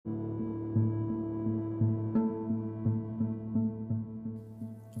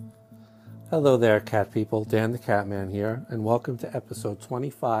Hello there, cat people. Dan the Catman here, and welcome to episode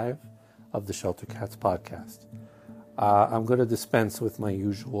 25 of the Shelter Cats podcast. I'm going to dispense with my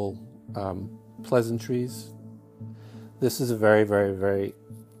usual pleasantries. This is a very, very, very,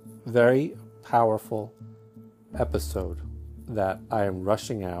 very powerful episode that I am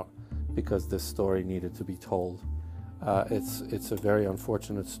rushing out because this story needed to be told. It's a very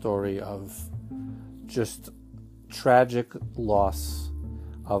unfortunate story of just tragic loss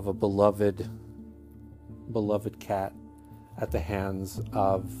of a beloved cat at the hands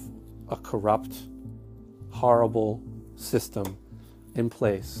of a corrupt, horrible system in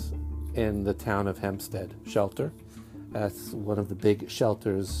place in the town of Hempstead Shelter. That's one of the big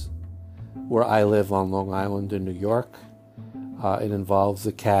shelters where I live on Long Island in New York. It involves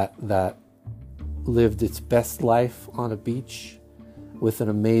a cat that lived its best life on a beach with an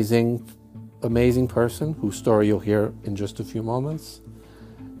amazing person whose story you'll hear in just a few moments.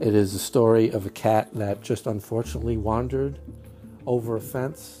 It is a story of a cat that just unfortunately wandered over a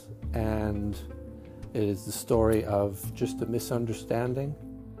fence, and it is the story of just a misunderstanding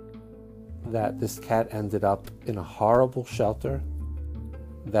that this cat ended up in a horrible shelter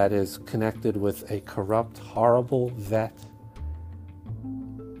that is connected with a corrupt, horrible vet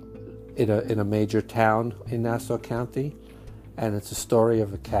in a major town in Nassau County. And it's a story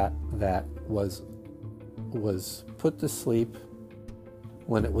of a cat that was put to sleep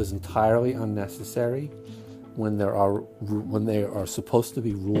when it was entirely unnecessary, when there are supposed to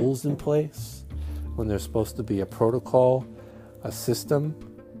be rules in place, when there's supposed to be a protocol, a system.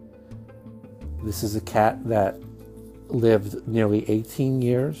 This is a cat that lived nearly 18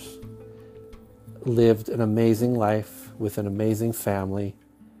 years, lived an amazing life with an amazing family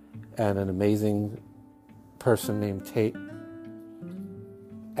and an amazing person named Tate,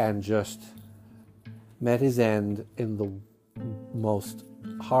 and just met his end in the most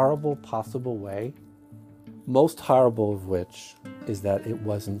horrible possible way, most horrible of which is that it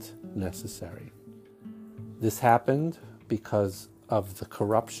wasn't necessary. This happened because of the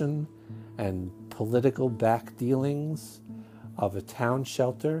corruption and political backdealings of a town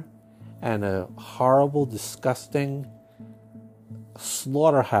shelter and a horrible, disgusting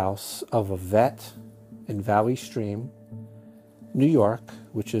slaughterhouse of a vet in Valley Stream, New York,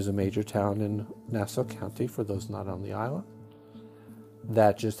 which is a major town in Nassau County, for those not on the island,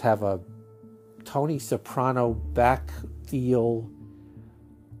 that just have a Tony Soprano back deal.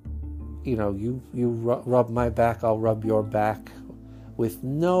 You know, you rub my back, I'll rub your back, with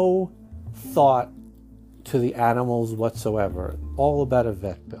no thought to the animals whatsoever. All about a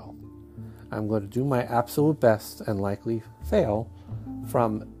vet bill. I'm going to do my absolute best and likely fail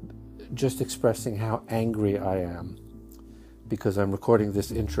from just expressing how angry I am, because I'm recording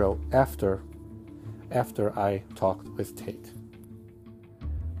this intro after I talked with Tate.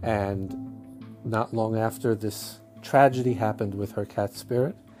 And not long after this tragedy happened with her cat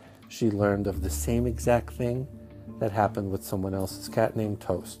Spirit, she learned of the same exact thing that happened with someone else's cat named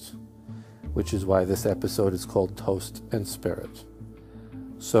Toast, which is why this episode is called Toast and Spirit.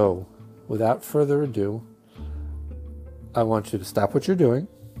 So, without further ado, I want you to stop what you're doing,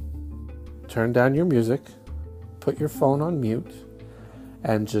 turn down your music, put your phone on mute,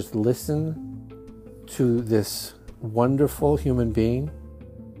 and just listen to this wonderful human being,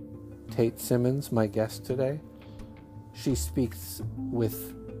 Tate Simmons, my guest today. She speaks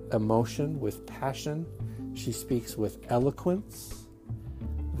with emotion, with passion. She speaks with eloquence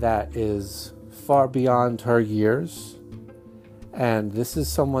that is far beyond her years. And this is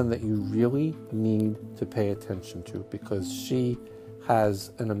someone that you really need to pay attention to, because she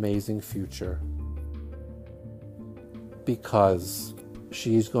has an amazing future, because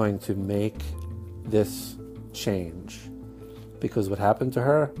she's going to make this change. Because what happened to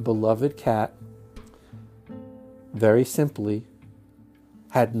her beloved cat, very simply,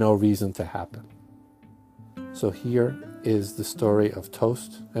 had no reason to happen. So here is the story of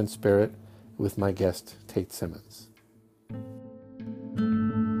Toast and Spirit with my guest, Tate Simmons.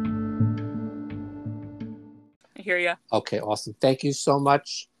 I hear you. Okay, awesome. Thank you so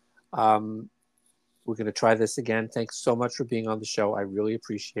much. We're going to try this again. Thanks so much for being on the show. I really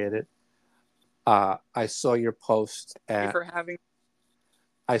appreciate it. I saw your post. Thank you for having.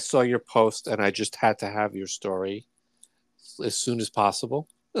 I saw your post, and I just had to have your story as soon as possible.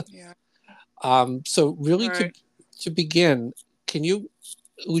 Yeah. So really, right. to begin,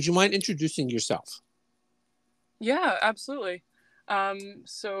 would you mind introducing yourself? Yeah, absolutely.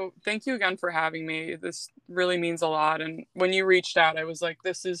 So thank you again for having me. This really means a lot. And when you reached out, I was like,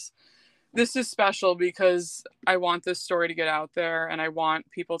 this is special, because I want this story to get out there, and I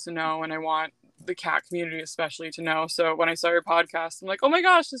want people to know, and I want the cat community especially to know. So when I saw your podcast, I'm like, oh my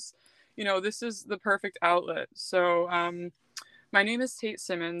gosh, this this is the perfect outlet. So my name is Tate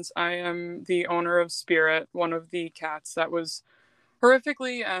Simmons. I am the owner of Spirit, one of the cats that was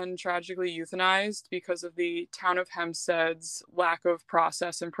horrifically and tragically euthanized because of the town of Hempstead's lack of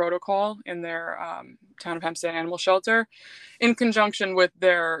process and protocol in their town of Hempstead animal shelter, in conjunction with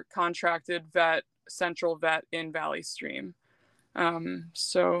their contracted vet, Central Vet in Valley Stream.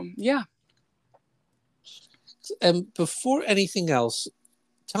 So yeah. And before anything else,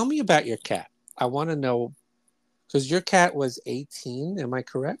 tell me about your cat. I want to know, because your cat was 18, am I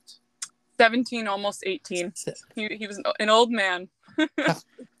correct? 17, almost 18. He was an old man.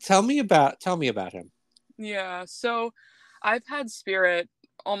 Tell me about him. Yeah, so I've had Spirit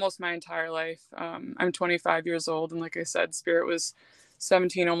almost my entire life. I'm 25 years old, and like I said, Spirit was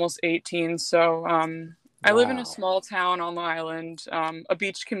 17, almost 18. So I live in a small town on the island, a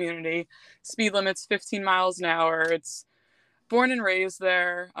beach community. Speed limit's 15 miles an hour. It's born and raised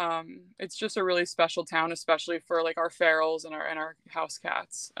there. It's just a really special town, especially for like our ferals and our house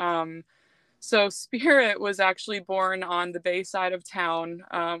cats. So Spirit was actually born on the bay side of town.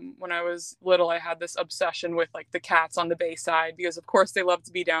 When I was little, I had this obsession with like the cats on the bay side because of course they love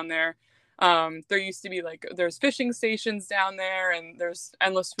to be down there. There used to be there's fishing stations down there and there's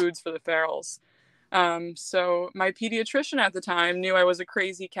endless foods for the ferals. So my pediatrician at the time knew I was a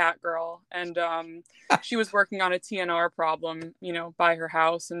crazy cat girl, and she was working on a TNR problem, by her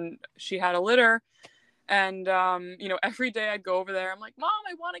house, and she had a litter. And, every day I'd go over there. I'm like, Mom,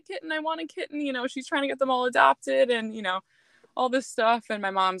 I want a kitten. I want a kitten. She's trying to get them all adopted and, all this stuff. And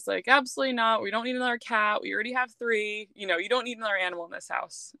my mom's like, absolutely not. We don't need another cat. We already have 3. You don't need another animal in this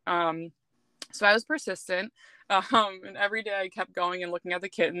house. So I was persistent. And every day I kept going and looking at the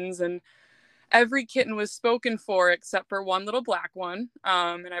kittens, and every kitten was spoken for except for one little black one.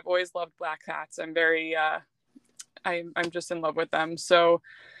 And I've always loved black cats. I'm very, I'm just in love with them. So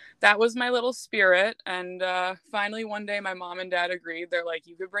that was my little Spirit. And finally one day my mom and dad agreed. They're like,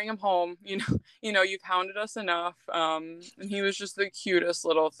 you could bring him home. You've hounded us enough. And he was just the cutest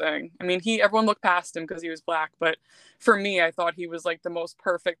little thing. I mean, everyone looked past him because he was black, but for me, I thought he was like the most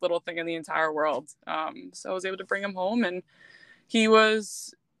perfect little thing in the entire world. So I was able to bring him home, and he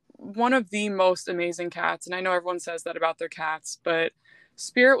was one of the most amazing cats. And I know everyone says that about their cats, but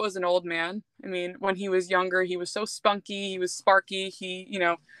Spirit was an old man. I mean, when he was younger, he was so spunky, he was sparky. He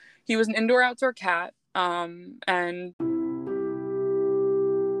was an indoor outdoor cat. And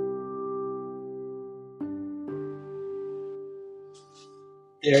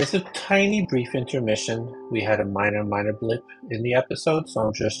There's a tiny brief intermission. We had a minor blip in the episode, so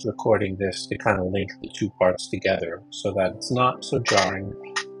I'm just recording this to kind of link the 2 parts together so that it's not so jarring.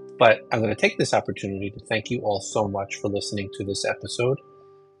 But I'm going to take this opportunity to thank you all so much for listening to this episode.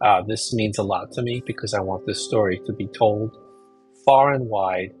 This means a lot to me because I want this story to be told far and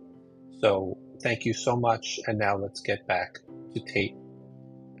wide. So thank you so much. And now let's get back to Tate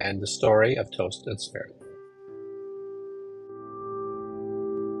and the story of Toast and Spirit.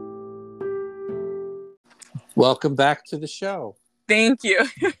 Welcome back to the show. Thank you.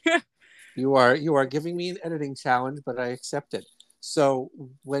 You are giving me an editing challenge, but I accept it. So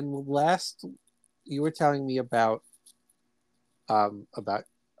when last you were telling me about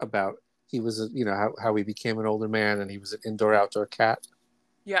he was how he became an older man and he was an indoor outdoor cat.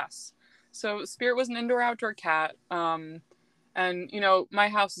 Yes. So Spirit was an indoor outdoor cat. And my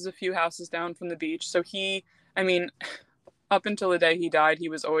house is a few houses down from the beach. So up until the day he died, he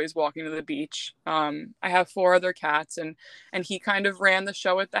was always walking to the beach. I have 4 other cats, and he kind of ran the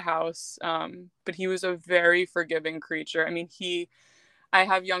show at the house. But he was a very forgiving creature. I mean, I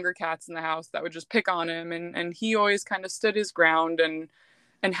have younger cats in the house that would just pick on him, and he always kind of stood his ground and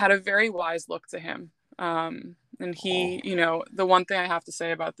had a very wise look to him. And he, the one thing I have to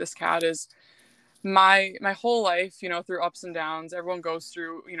say about this cat is my whole life, through ups and downs, everyone goes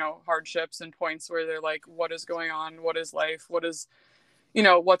through, hardships and points where they're like, what is going on? What is life? What is,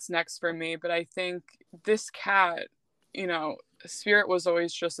 what's next for me? But I think this cat, Spirit was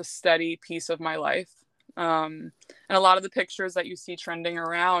always just a steady piece of my life. And a lot of the pictures that you see trending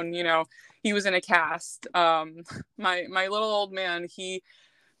around, he was in a cast. My little old man, he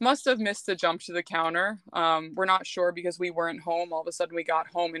must have missed the jump to the counter. We're not sure because we weren't home. All of a sudden we got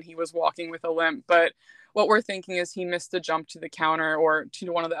home and he was walking with a limp. But what we're thinking is he missed the jump to the counter or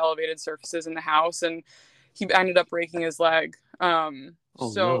to one of the elevated surfaces in the house, and he ended up breaking his leg.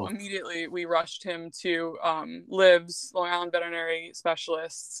 So immediately we rushed him to LIVS, Long Island Veterinary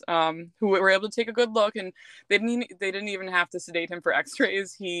Specialists, who were able to take a good look, and they didn't even have to sedate him for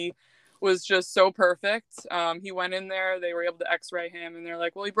x-rays. He was just so perfect. He went in there, they were able to x-ray him, and they're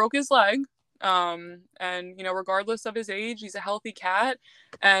like, well, he broke his leg. And, you know, regardless of his age, he's a healthy cat.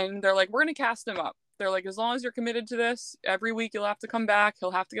 And they're like, we're going to cast him up. They're like, as long as you're committed to this, every week you'll have to come back.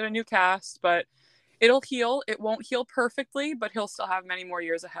 He'll have to get a new cast, but it'll heal. It won't heal perfectly, but he'll still have many more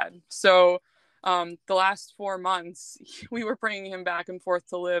years ahead. So the last 4 months, we were bringing him back and forth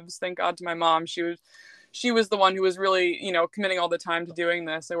to Libs. Thank God to my mom. She was the one who was really, you know, committing all the time to doing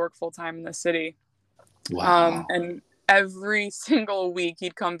this. I work full time in the city. Wow. And every single week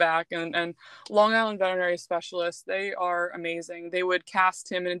he'd come back, and Long Island veterinary specialists, they are amazing. They would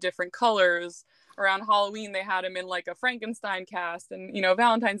cast him in different colors. Around Halloween, they had him in like a Frankenstein cast, and, you know,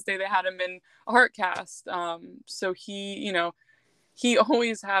 Valentine's Day, they had him in a heart cast. So he, you know, he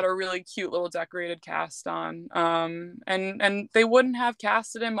always had a really cute little decorated cast on. And they wouldn't have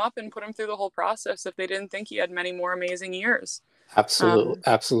casted him up and put him through the whole process if they didn't think he had many more amazing years.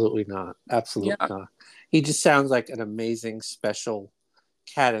 Absolutely not. Absolutely Yeah. not. He just sounds like an amazing, special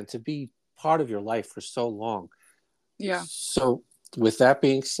cat, and to be part of your life for so long. Yeah. So, with that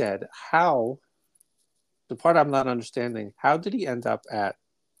being said, the part I'm not understanding, how did he end up at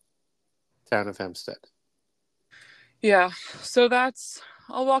Town of Hempstead? Yeah. So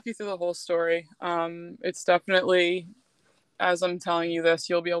I'll walk you through the whole story. It's definitely, as I'm telling you this,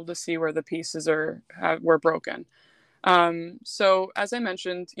 you'll be able to see where the pieces were broken. So as I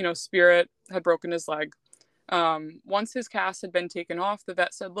mentioned, you know, Spirit had broken his leg. Once his cast had been taken off, the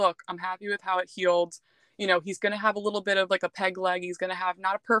vet said, look, I'm happy with how it healed. You know, he's going to have a little bit of like a peg leg. He's going to have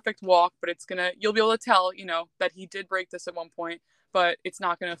not a perfect walk, but you'll be able to tell, you know, that he did break this at one point, but it's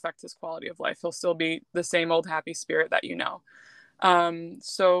not going to affect his quality of life. He'll still be the same old happy Spirit that you know.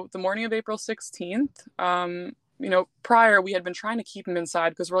 So the morning of April 16th, you know, prior, we had been trying to keep him inside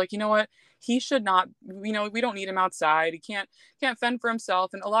because we're like, you know what, he should not, you know, we don't need him outside. He can't fend for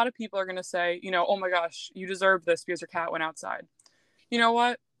himself. And a lot of people are going to say, you know, oh my gosh, you deserve this because your cat went outside. You know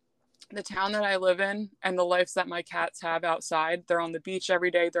what? The town that I live in and the lives that my cats have outside, they're on the beach every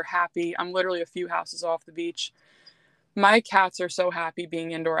day. They're happy. I'm literally a few houses off the beach. My cats are so happy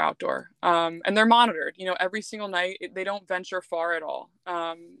being indoor outdoor, and they're monitored, you know, every single night. They don't venture far at all.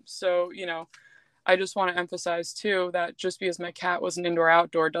 So, you know, I just want to emphasize too that just because my cat was an indoor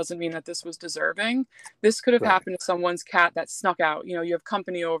outdoor doesn't mean that this was deserving. This could have Right. happened to someone's cat that snuck out. You know, you have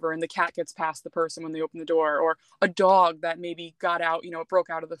company over and the cat gets past the person when they open the door, or a dog that maybe got out, you know, it broke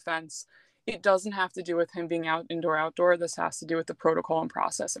out of the fence. It doesn't have to do with him being out indoor outdoor. This has to do with the protocol and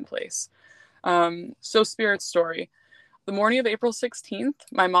process in place. So Spirit's story. The morning of April 16th,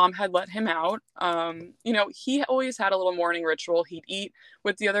 my mom had let him out. You know, he always had a little morning ritual. He'd eat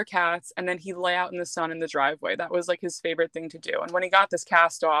with the other cats and then he'd lay out in the sun in the driveway. That was like his favorite thing to do. And when he got this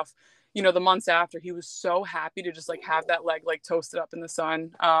cast off, you know, the months after, he was so happy to just like have that leg like toasted up in the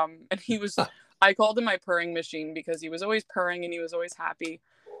sun. I called him my purring machine because he was always purring and he was always happy.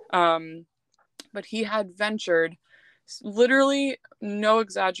 But he had ventured literally, no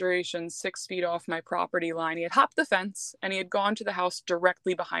exaggeration, 6 feet off my property line. He had hopped the fence and he had gone to the house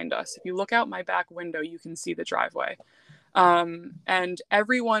directly behind us. If you look out my back window, you can see the driveway. And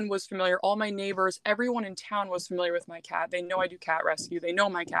everyone was familiar. All my neighbors, everyone in town was familiar with my cat. They know I do cat rescue. They know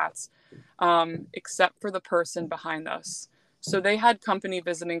my cats, except for the person behind us. So they had company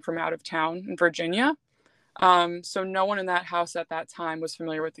visiting from out of town in Virginia. So no one in that house at that time was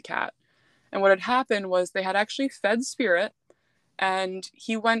familiar with the cat. And what had happened was they had actually fed Spirit, and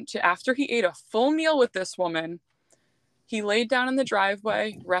he went to, after he ate a full meal with this woman, he laid down in the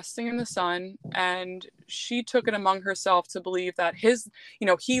driveway, resting in the sun, and she took it among herself to believe that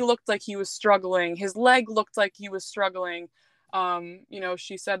he looked like he was struggling. His leg looked like he was struggling.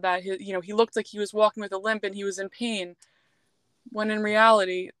 She said that he looked like he was walking with a limp and he was in pain, when in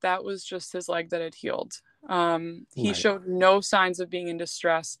reality, that was just his leg that had healed. He Right. showed no signs of being in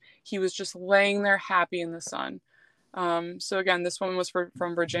distress. He was just laying there happy in the sun. So again, this woman was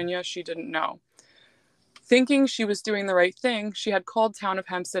from Virginia. She didn't know. Thinking she was doing the right thing, she had called Town of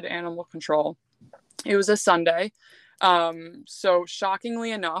Hempstead Animal Control. It was a Sunday. So shockingly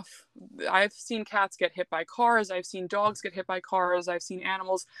enough, I've seen cats get hit by cars. I've seen dogs get hit by cars. I've seen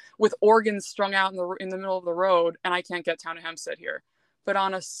animals with organs strung out in the middle of the road, and I can't get Town of Hempstead here. But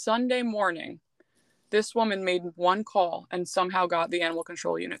on a Sunday morning, this woman made one call and somehow got the animal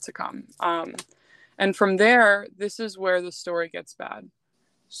control unit to come. And from there, this is where the story gets bad.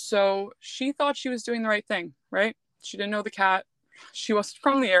 So she thought she was doing the right thing, right? She didn't know the cat. She wasn't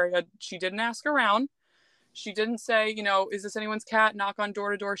from the area. She didn't ask around. She didn't say, is this anyone's cat? Knock on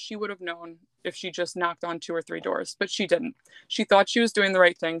door to door. She would have known if she just knocked on 2 or 3 doors, but she didn't. She thought she was doing the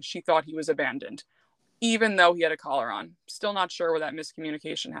right thing. She thought he was abandoned, even though he had a collar on. Still not sure where that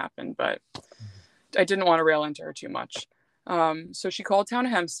miscommunication happened, but I didn't want to rail into her too much. So she called Town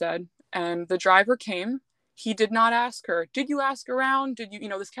of Hempstead, And the driver came. He did not ask her, did you ask around? Did you,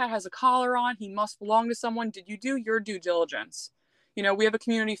 this cat has a collar on. He must belong to someone. Did you do your due diligence? We have a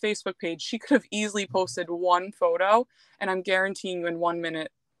community Facebook page. She could have easily posted one photo, and I'm guaranteeing you in 1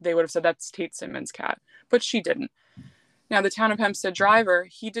 minute, they would have said that's Tate Simmons' cat, but she didn't. Now, the town of Hempstead driver,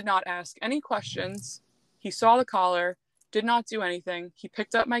 he did not ask any questions. He saw the collar, did not do anything. He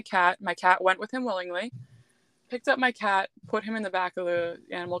picked up my cat. My cat went with him willingly, picked up my cat, put him in the back of the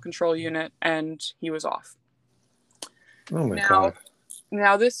animal control unit, and he was off. Oh my God.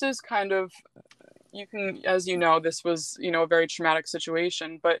 Now this is kind of, as you know, this was, a very traumatic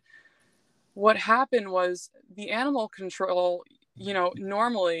situation, but what happened was the animal control,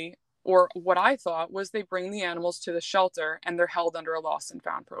 normally, or what I thought was they bring the animals to the shelter and they're held under a lost and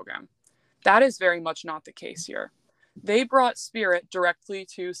found program. That is very much not the case here. They brought Spirit directly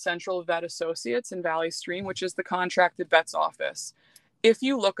to Central Vet Associates in Valley Stream, which is the contracted vet's office. If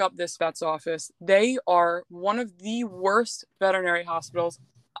you look up this vet's office, they are one of the worst veterinary hospitals.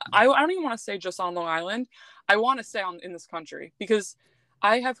 I don't even want to say just on Long Island. I want to say in this country, because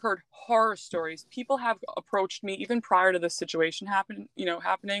I have heard horror stories. People have approached me even prior to this situation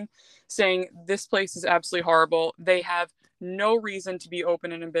happening, saying this place is absolutely horrible. They have no reason to be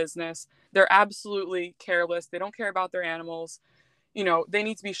open and in business. They're absolutely careless. They don't care about their animals. They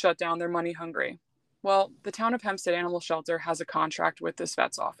need to be shut down. They're money hungry. Well, the town of Hempstead Animal Shelter has a contract with this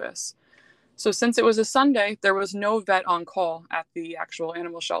vet's office. So since it was a Sunday, there was no vet on call at the actual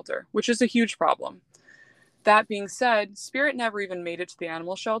animal shelter, which is a huge problem. That being said, Spirit never even made it to the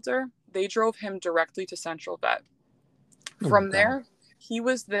animal shelter. They drove him directly to Central Vet. From there, he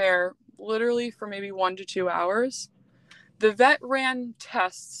was there literally for maybe 1 to 2 hours. The vet ran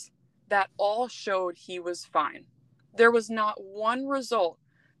tests that all showed he was fine. There was not one result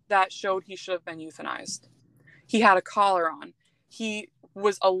that showed he should have been euthanized. He had a collar on. He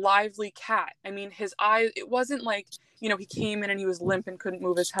was a lively cat. I mean, his eyes, it wasn't like, he came in and he was limp and couldn't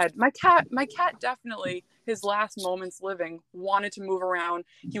move his head. My cat definitely, his last moments living, wanted to move around.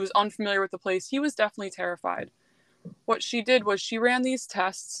 He was unfamiliar with the place. He was definitely terrified. What she did was she ran these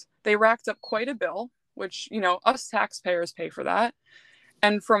tests. They racked up quite a bill, which, us taxpayers pay for that.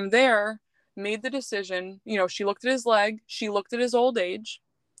 And from there, made the decision, she looked at his leg. She looked at his old age.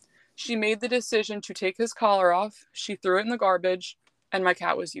 She made the decision to take his collar off. She threw it in the garbage, and my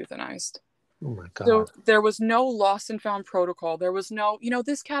cat was euthanized. Oh my God. So there was no lost and found protocol. There was no,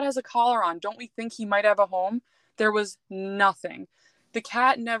 this cat has a collar on. Don't we think he might have a home? There was nothing. The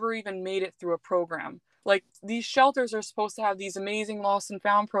cat never even made it through a program. Like, these shelters are supposed to have these amazing lost and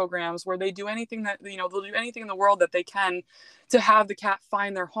found programs where they do anything that, they'll do anything in the world that they can to have the cat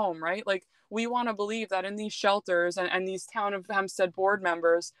find their home, right? Like, we want to believe that in these shelters and these town of Hempstead board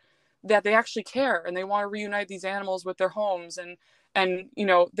members, that they actually care and they want to reunite these animals with their homes and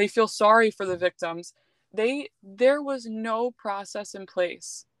they feel sorry for the victims. There was no process in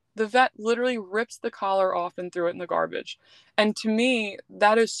place. The vet literally ripped the collar off and threw it in the garbage. And to me,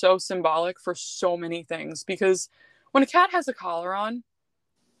 that is so symbolic for so many things, because when a cat has a collar on,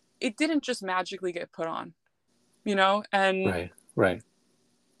 it didn't just magically get put on, and right.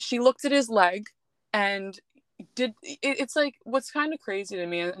 She looked at his leg and it's like, what's kind of crazy to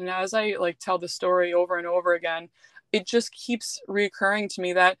me, and as I tell the story over and over again, it just keeps reoccurring to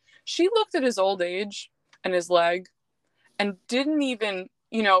me that she looked at his old age and his leg and didn't even,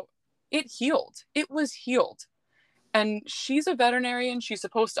 it healed. It was healed. And she's a veterinarian. She's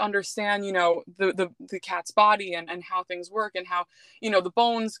supposed to understand, the cat's body and how things work and how, the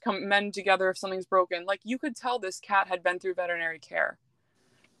bones mend together if something's broken. Like, you could tell this cat had been through veterinary care.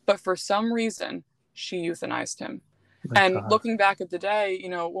 But for some reason, she euthanized him. And looking back at the day,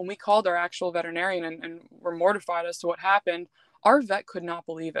 when we called our actual veterinarian and were mortified as to what happened, our vet could not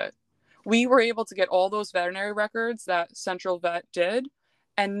believe it. We were able to get all those veterinary records that Central Vet did,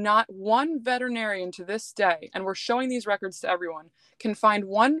 and not one veterinarian to this day, and we're showing these records to everyone, can find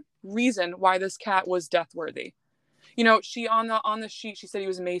one reason why this cat was death worthy. She on the sheet, she said he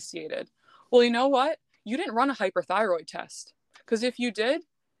was emaciated. Well, you know what? You didn't run a hyperthyroid test, because if you did,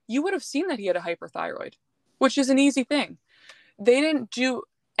 you would have seen that he had a hyperthyroid, which is an easy thing. They didn't do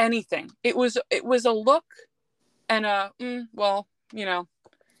anything. It was a look and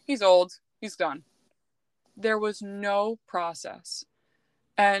he's old, he's done. There was no process.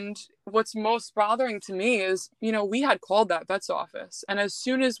 And what's most bothering to me is, we had called that vet's office. And as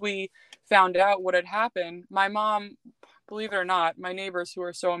soon as we found out what had happened, my mom, believe it or not, my neighbors who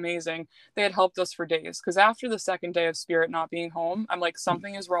are so amazing, they had helped us for days. Because after the second day of Spirit not being home, I'm like,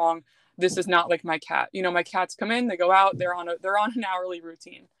 something is wrong. This is not like my cat. My cats come in, they go out, they're on an hourly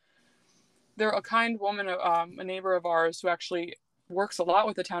routine. They're a kind woman, a neighbor of ours who actually works a lot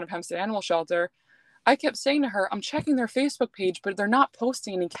with the Town of Hempstead Animal Shelter, I kept saying to her, I'm checking their Facebook page, but they're not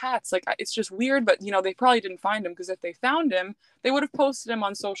posting any cats. Like, it's just weird, but, you know, they probably didn't find him, because if they found him, they would have posted him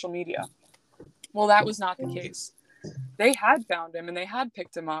on social media. Well, that was not the case. They had found him and they had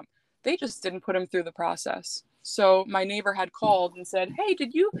picked him up. They just didn't put him through the process. So my neighbor had called and said, hey,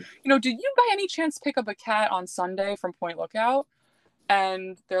 did you by any chance pick up a cat on Sunday from Point Lookout?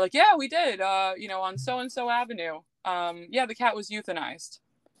 And they're like, yeah, we did, on so-and-so Avenue. Yeah, the cat was euthanized.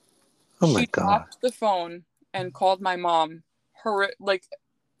 Oh my She God. dropped the phone and called my mom.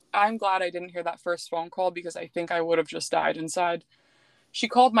 I'm glad I didn't hear that first phone call, because I think I would have just died inside. She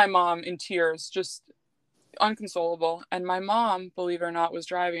called my mom in tears, just unconsolable. And my mom, believe it or not, was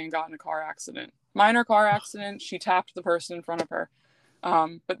driving and got in a car accident. Minor car accident. She tapped the person in front of her.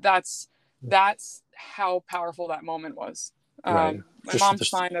 But that's how powerful that moment was. Right. My mom's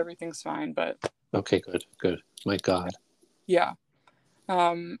fine. Everything's fine. But okay, good. My God. Yeah.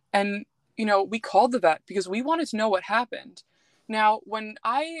 And, we called the vet because we wanted to know what happened. Now, when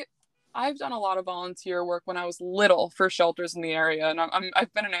I've done a lot of volunteer work when I was little for shelters in the area, and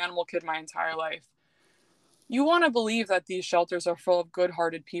I've been an animal kid my entire life. You want to believe that these shelters are full of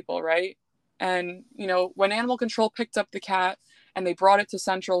good-hearted people, right? And, when animal control picked up the cat and they brought it to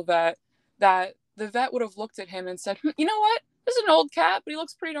Central Vet, that the vet would have looked at him and said, you know what? This is an old cat, but he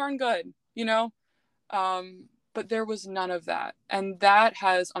looks pretty darn good, But there was none of that. And that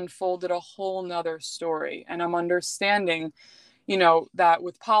has unfolded a whole nother story. And I'm understanding, that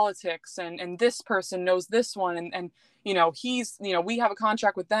with politics and this person knows this one, and he's, we have a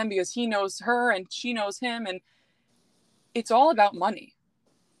contract with them because he knows her and she knows him. And it's all about money.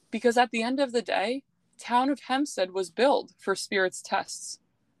 Because at the end of the day, Town of Hempstead was billed for spirits tests.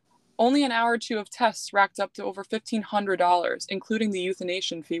 Only an hour or two of tests racked up to over $1,500, including the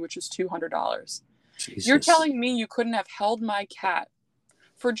euthanasia fee, which was $200. Jesus. You're telling me you couldn't have held my cat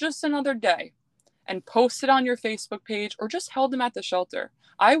for just another day and posted on your Facebook page, or just held him at the shelter?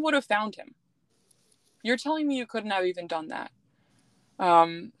 I would have found him. You're telling me you couldn't have even done that.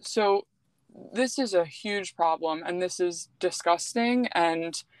 So this is a huge problem, and this is disgusting.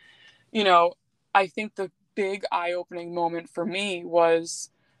 And, I think the big eye-opening moment for me was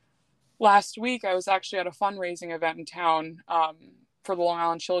last week. I was actually at a fundraising event in town, for the Long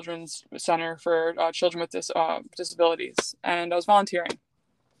Island Children's Center for children with disabilities. And I was volunteering.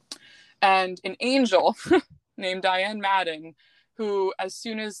 And an angel named Diane Madden, who, as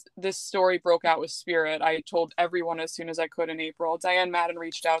soon as this story broke out with Spirit, I told everyone as soon as I could in April. Diane Madden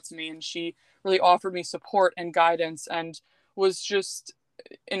reached out to me, and she really offered me support and guidance, and was just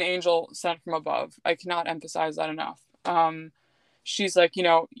an angel sent from above. I cannot emphasize that enough. She's like,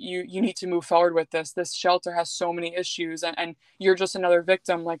 you need to move forward with this. This shelter has so many issues, and you're just another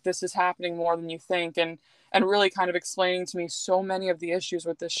victim. Like, this is happening more than you think. And really kind of explaining to me so many of the issues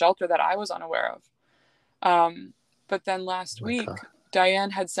with this shelter that I was unaware of. But then last week, God.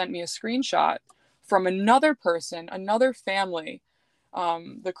 Diane had sent me a screenshot from another person, another family,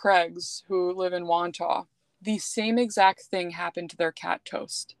 the Craigs, who live in Wantagh. The same exact thing happened to their cat,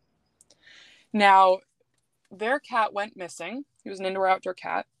 Toast. Now, their cat went missing. He was an indoor-outdoor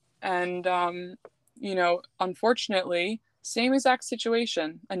cat. And, unfortunately, same exact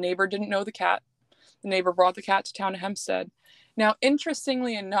situation. A neighbor didn't know the cat. The neighbor brought the cat to Town of Hempstead. Now,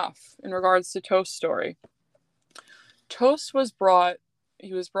 interestingly enough, in regards to Toast's story, Toast was brought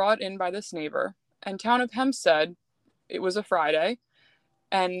in by this neighbor, and Town of Hempstead, it was a Friday,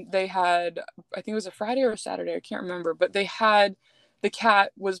 and they had, I think it was a Friday or a Saturday, I can't remember, but the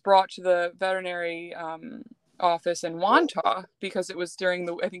cat was brought to the veterinary office in Wantagh because it was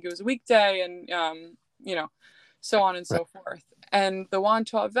I think it was a weekday, and, so on and so forth. And the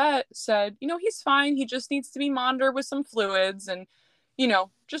Wantagh vet said, he's fine. He just needs to be monitored with some fluids and,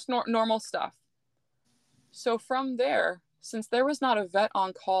 just normal stuff. So from there, since there was not a vet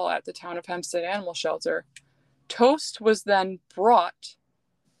on call at the Town of Hempstead Animal Shelter, Toast was then brought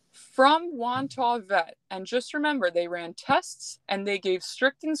from Wantagh Vet. And just remember, they ran tests and they gave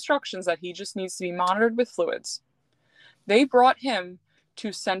strict instructions that he just needs to be monitored with fluids. They brought him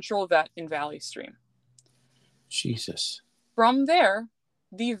to Central Vet in Valley Stream. Jesus. From there,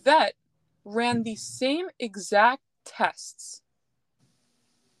 the vet ran the same exact tests.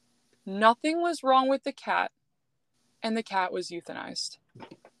 Nothing was wrong with the cat, and the cat was euthanized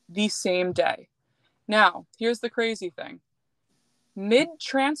the same day. Now, here's the crazy thing.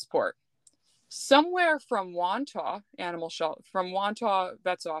 Mid-transport, somewhere from Wantagh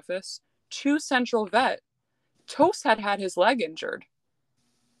Vet's office to Central Vet, Toast had his leg injured.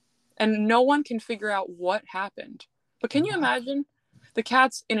 And no one can figure out what happened. But can you imagine? The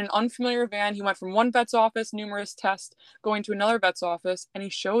cat's in an unfamiliar van. He went from one vet's office, numerous tests, going to another vet's office, and he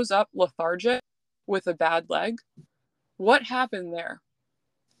shows up lethargic with a bad leg. What happened there?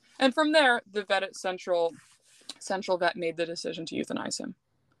 And from there, the vet at Central Vet made the decision to euthanize him.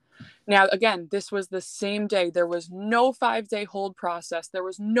 Now, again, this was the same day. There was no 5-day hold process. There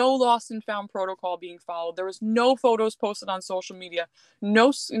was no lost and found protocol being followed. There was no photos posted on social media,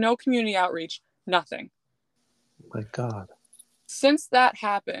 no community outreach, nothing. My God. Since that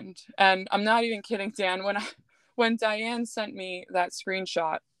happened, and I'm not even kidding, Dan, when Diane sent me that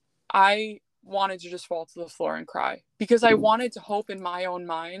screenshot, I wanted to just fall to the floor and cry, because I wanted to hope in my own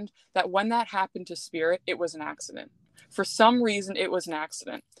mind that when that happened to Spirit, it was an accident. For some reason, it was an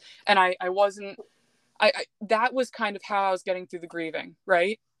accident. And I that was kind of how I was getting through the grieving,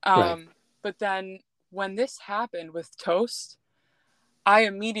 right? Right. But then when this happened with Toast, I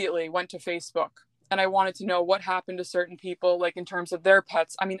immediately went to Facebook and I wanted to know what happened to certain people, like in terms of their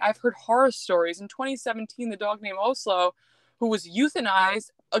pets. I mean, I've heard horror stories. In 2017, the dog named Oslo, who was euthanized,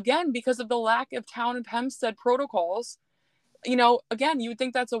 again, because of the lack of town of Hempstead protocols. You know, again, you would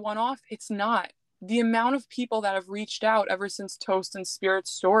think that's a one-off. It's not. The amount of people that have reached out ever since Toast and Spirit's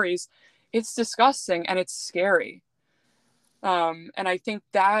stories, it's disgusting and it's scary. And I think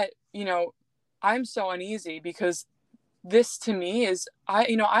that, you know, I'm so uneasy because this to me is,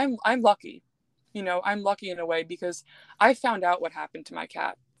 I'm lucky. You know, I'm lucky in a way because I found out what happened to my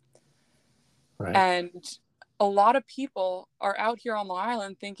cat. Right. And a lot of people are out here on Long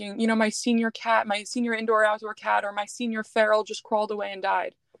Island thinking, you know, my senior indoor outdoor cat, or my senior feral just crawled away and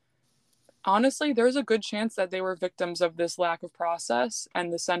died. Honestly, there's a good chance that they were victims of this lack of process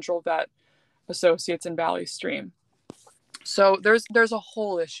and the Central Vet associates in Valley Stream. So there's a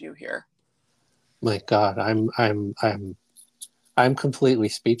whole issue here. My God, I'm completely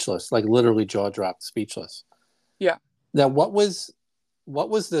speechless, like literally jaw dropped, speechless. Yeah. Now, what was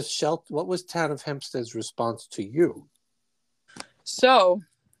the shelter? What was Town of Hempstead's response to you? So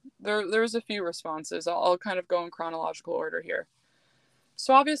there's a few responses. I'll kind of go in chronological order here.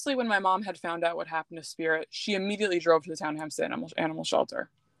 So obviously, when my mom had found out what happened to Spirit, she immediately drove to the Town of Hempstead animal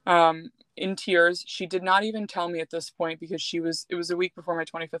shelter. In tears. She did not even tell me at this point because it was a week before my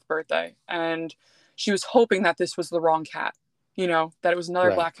 25th birthday, and she was hoping that this was the wrong cat, you know, that it was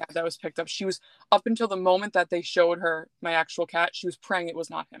another black cat that was picked up. She was, up until the moment that they showed her my actual cat, she was praying it was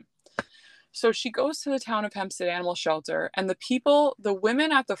not him. So she goes to the Town of Hempstead animal shelter, and the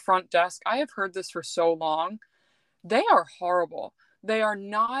women at the front desk, I have heard this for so long, they are horrible. They are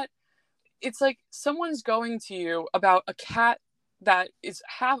not, it's like someone's going to you about a cat that is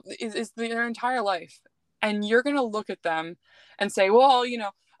their entire life, and you're going to look at them and say, well, you know,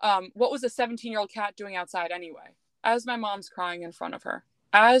 what was a 17-year-old cat doing outside anyway? As my mom's crying in front of her,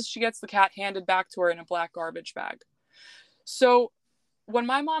 as she gets the cat handed back to her in a black garbage bag. So when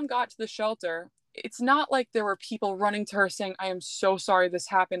my mom got to the shelter, it's not like there were people running to her saying, I am so sorry this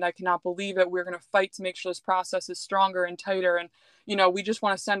happened. I cannot believe it. We're going to fight to make sure this process is stronger and tighter. And, you know, we just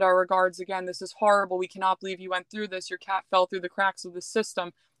want to send our regards again. This is horrible. We cannot believe you went through this. Your cat fell through the cracks of the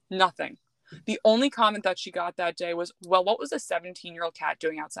system. Nothing. The only comment that she got that day was, well, what was a 17-year-old cat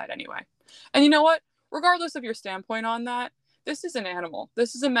doing outside anyway? And you know what? Regardless of your standpoint on that, this is an animal.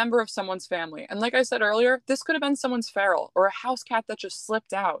 This is a member of someone's family. And like I said earlier, this could have been someone's feral, or a house cat that just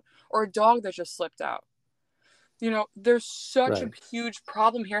slipped out, or a dog that just slipped out. You know, there's such a huge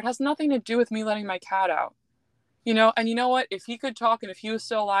problem here. It has nothing to do with me letting my cat out. You know, and you know what? If he could talk and if he was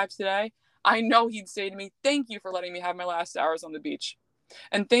still alive today, I know he'd say to me, thank you for letting me have my last hours on the beach.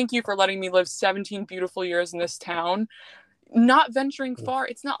 And thank you for letting me live 17 beautiful years in this town, not venturing far.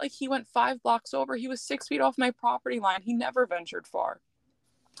 It's not like he went 5 blocks over. He was 6 feet off my property line. He never ventured far.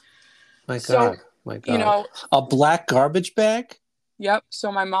 My God. You know, a black garbage bag? Yep.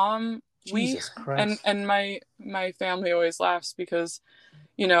 So my mom, Jesus Christ. and my family always laughs because,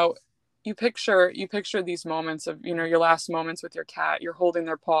 you know, you picture these moments of, you know, your last moments with your cat. You're holding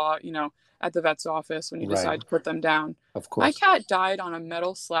their paw, you know, at the vet's office when you decide to put them down. Of course. My cat died on a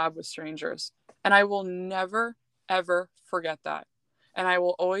metal slab with strangers, and I will never, ever forget that. And I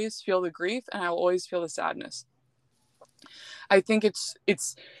will always feel the grief, and I will always feel the sadness. I think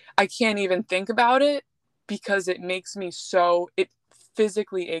I can't even think about it because it makes me it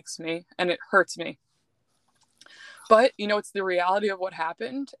physically aches me and it hurts me. But, you know, it's the reality of what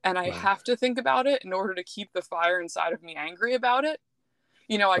happened, and I have to think about it in order to keep the fire inside of me angry about it.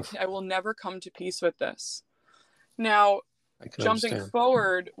 You know, I will never come to peace with this. Now, jumping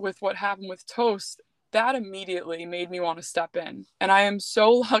forward with what happened with Toast, that immediately made me want to step in. And I am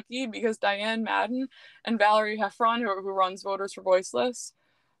so lucky because Diane Madden and Valerie Heffron, who runs Voters for Voiceless,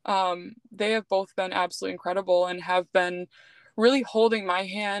 they have both been absolutely incredible and have been really holding my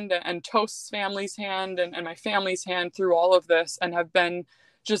hand and Toast's family's hand and my family's hand through all of this, and have been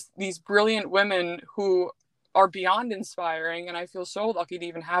just these brilliant women who are beyond inspiring. And I feel so lucky to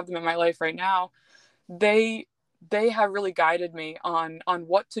even have them in my life right now. They have really guided me on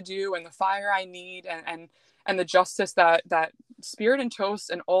what to do and the fire I need, and the justice that Spirit and Toast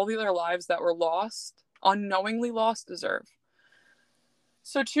and all the other lives that were lost, unknowingly lost, deserve.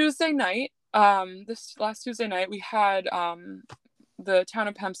 So Tuesday night, this last Tuesday night, we had the town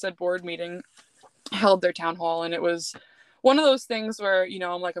of Hempstead board meeting, held their town hall, and it was one of those things where, you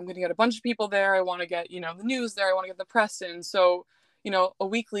know, I'm like, I'm going to get a bunch of people there. I want to get, you know, the news there. I want to get the press in. So, you know, a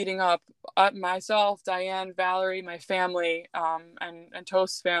week leading up, myself, Diane, Valerie, my family, and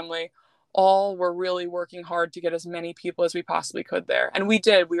Toast's family, all were really working hard to get as many people as we possibly could there. And we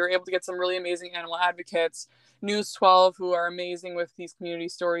did. We were able to get some really amazing animal advocates. News 12, who are amazing with these community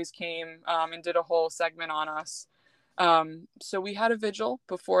stories, came and did a whole segment on us. So we had a vigil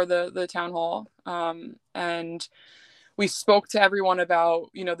before the town hall, and we spoke to everyone about,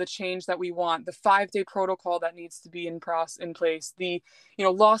 you know, the change that we want, the 5-day protocol that needs to be in place, the, you know,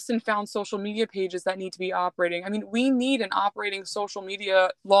 lost and found social media pages that need to be operating. I mean, we need an operating social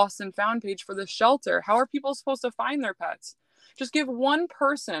media lost and found page for the shelter. How are people supposed to find their pets? Just give one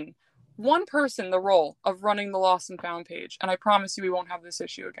person the role of running the lost and found page, and I promise you we won't have this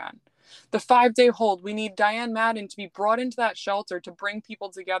issue again. The 5-day hold, we need Diane Madden to be brought into that shelter to bring people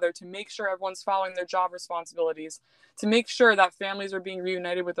together, to make sure everyone's following their job responsibilities, to make sure that families are being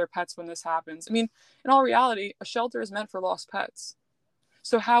reunited with their pets when this happens. I mean, in all reality, a shelter is meant for lost pets.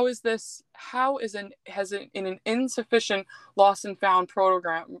 So how is an insufficient lost and found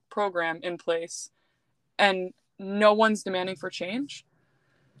program in place, and no one's demanding for change?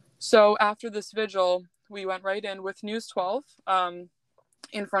 So after this vigil, we went right in with News 12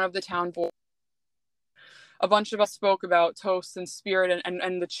 in front of the town board. A bunch of us spoke about Toast and Spirit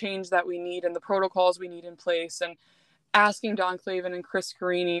and the change that we need and the protocols we need in place, and asking Don Clavin and Chris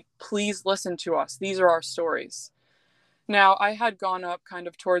Carini, please listen to us. These are our stories. Now, I had gone up kind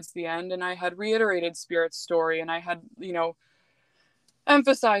of towards the end, and I had reiterated Spirit's story, and I had, you know,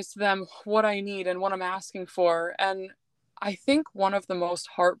 emphasized to them what I need and what I'm asking for. And I think one of the most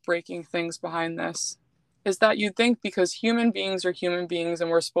heartbreaking things behind this is that you'd think, because human beings are human beings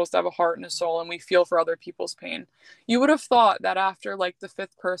and we're supposed to have a heart and a soul and we feel for other people's pain, you would have thought that after like the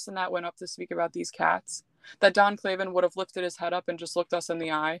 5th person that went up to speak about these cats, that Don Clavin would have lifted his head up and just looked us in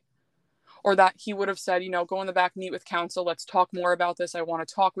the eye, or that he would have said, you know, go in the back, meet with council, let's talk more about this. I want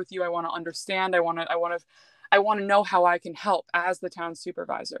to talk with you. I want to understand. I want to know how I can help as the town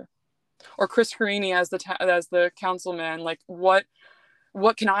supervisor. Or Chris Carini as the councilman, like what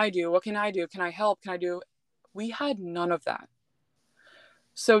can I do? What can I do? Can I help? Can I do? We had none of that.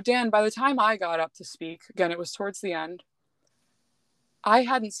 So Dan, by the time I got up to speak, again, it was towards the end, I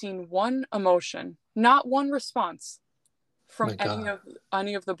hadn't seen one emotion, not one response from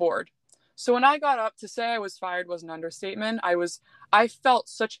any of the board. So when I got up, to say I was fired was an understatement. I felt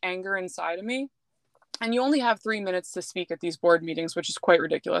such anger inside of me. And you only have 3 minutes to speak at these board meetings, which is quite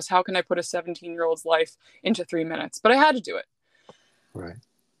ridiculous. How can I put a 17-year-old's life into 3 minutes? But I had to do it. Right.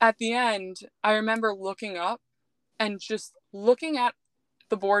 At the end, I remember looking up and just looking at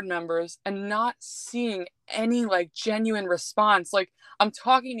the board members and not seeing any like genuine response. Like, I'm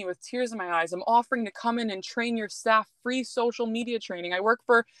talking to you with tears in my eyes. I'm offering to come in and train your staff, free social media training. I work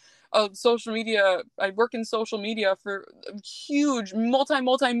in social media for huge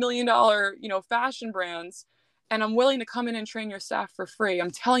multi-million dollar, you know, fashion brands. And I'm willing to come in and train your staff for free.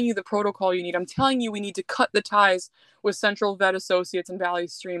 I'm telling you the protocol you need. I'm telling you we need to cut the ties with Central Vet Associates and Valley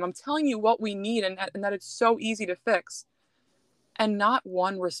Stream. I'm telling you what we need, and that it's so easy to fix. And not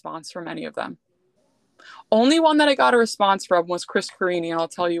one response from any of them. Only one that I got a response from was Chris Carini, and I'll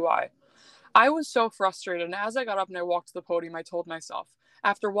tell you why. I was so frustrated, and as I got up and I walked to the podium, I told myself,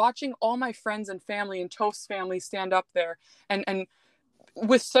 after watching all my friends and family and Toast's family stand up there and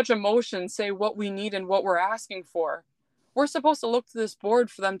with such emotion say what we need and what we're asking for, we're supposed to look to this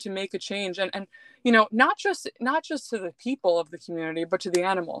board for them to make a change, and you know, not just to the people of the community, but to the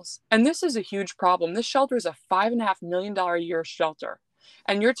animals. And this is a huge problem. This shelter is a $5.5 million a year shelter,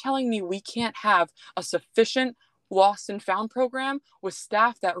 and you're telling me we can't have a sufficient lost and found program with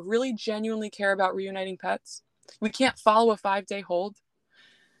staff that really genuinely care about reuniting pets? We can't follow a 5-day hold.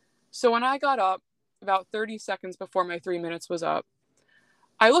 So when I got up about 30 seconds before my 3 minutes was up,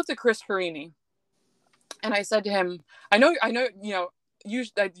 I looked at Chris Carini and I said to him, I know, you know, you're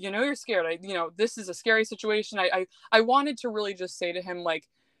scared. This is a scary situation. I wanted to really just say to him, like,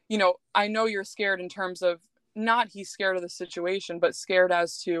 you know, I know you're scared in terms of not he's scared of the situation, but scared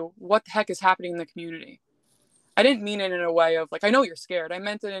as to what the heck is happening in the community. I didn't mean it in a way of like, I know you're scared. I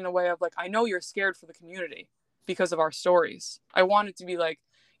meant it in a way of like, I know you're scared for the community because of our stories. I want it to be like,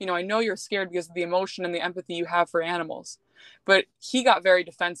 I know you're scared because of the emotion and the empathy you have for animals. But he got very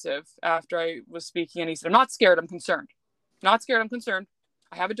defensive after I was speaking, and he said, I'm not scared, I'm concerned. Not scared, I'm concerned.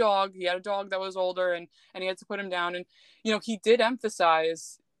 I have a dog. He had a dog that was older, and he had to put him down. And, he did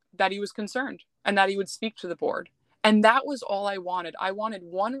emphasize that he was concerned and that he would speak to the board. And that was all I wanted. I wanted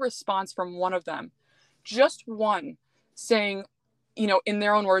one response from one of them, just one, saying, in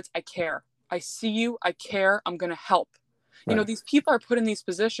their own words, I care. I see you. I care. I'm going to help. Right. These people are put in these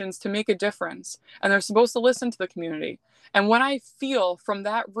positions to make a difference, and they're supposed to listen to the community. And when I feel from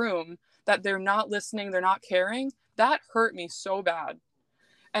that room that they're not listening, they're not caring, that hurt me so bad.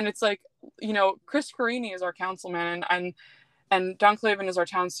 And it's like, Chris Carini is our councilman, and Don Clavin is our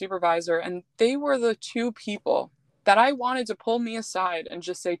town supervisor. And they were the two people that I wanted to pull me aside and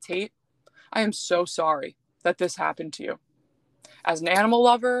just say, Tate, I am so sorry that this happened to you. As an animal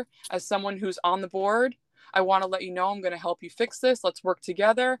lover, as someone who's on the board, I want to let you know I'm going to help you fix this. Let's work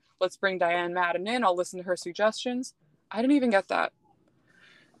together. Let's bring Diane Madden in. I'll listen to her suggestions. I didn't even get that.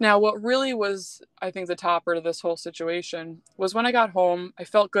 Now, what really was, I think, the topper to this whole situation was when I got home, I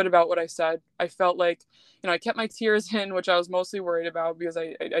felt good about what I said. I felt like, I kept my tears in, which I was mostly worried about because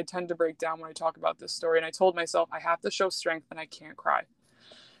I tend to break down when I talk about this story. And I told myself, I have to show strength and I can't cry.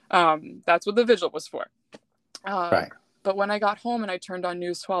 That's what the vigil was for. Right. But when I got home and I turned on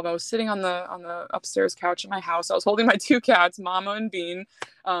News 12, I was sitting on the upstairs couch in my house. I was holding my two cats, Mama and Bean,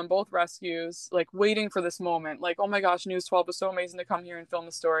 both rescues, like waiting for this moment. Like, oh my gosh, News 12 was so amazing to come here and film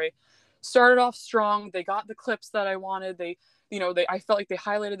the story. Started off strong. They got the clips that I wanted. I felt like they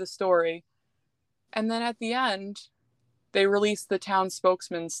highlighted the story. And then at the end, they released the town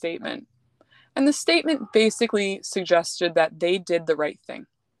spokesman's statement. And the statement basically suggested that they did the right thing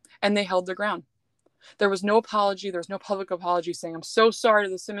and they held their ground. There was no apology. There was no public apology saying, I'm so sorry to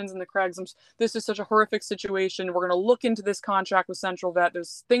the Simmons and the Craigs. This is such a horrific situation. We're going to look into this contract with Central Vet.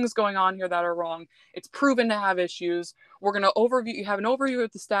 There's things going on here that are wrong. It's proven to have issues. We're going to have an overview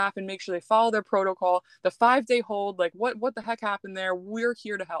with the staff and make sure they follow their protocol. The 5-day hold, like what the heck happened there? We're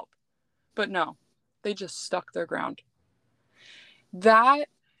here to help. But no, they just stuck their ground. That,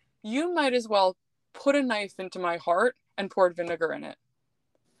 you might as well put a knife into my heart and poured vinegar in it.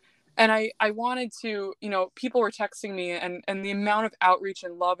 And I wanted to, people were texting me, and the amount of outreach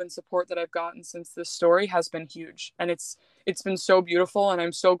and love and support that I've gotten since this story has been huge. And it's been so beautiful. And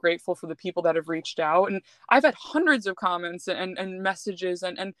I'm so grateful for the people that have reached out. And I've had hundreds of comments and messages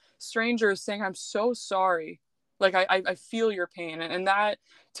and strangers saying, I'm so sorry. Like, I feel your pain. And that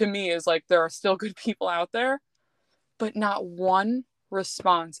to me is like, there are still good people out there, but not one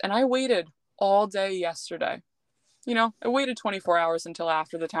response. And I waited all day yesterday. I waited 24 hours until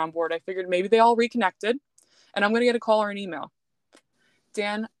after the town board. I figured maybe they all reconnected and I'm going to get a call or an email.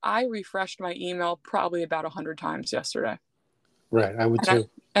 Dan, I refreshed my email probably about 100 times yesterday. Right. I would too.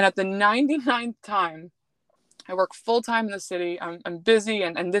 And at the 99th time, I work full time in the city. I'm busy,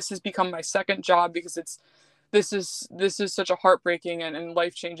 and this has become my second job because this is such a heartbreaking and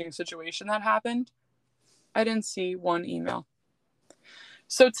life-changing situation that happened. I didn't see one email.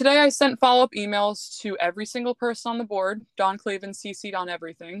 So today I sent follow-up emails to every single person on the board. Don Clavin CC'd on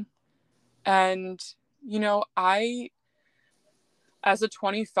everything. And, I, as a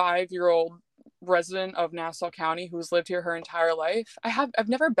 25-year-old resident of Nassau County who's lived here her entire life, I've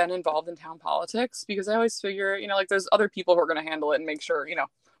never been involved in town politics because I always figure, like there's other people who are going to handle it and make sure,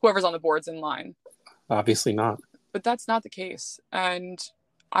 whoever's on the board's in line. Obviously not. But that's not the case. And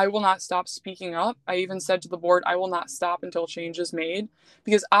I will not stop speaking up. I even said to the board, I will not stop until change is made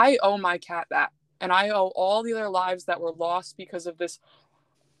because I owe my cat that. And I owe all the other lives that were lost because of this.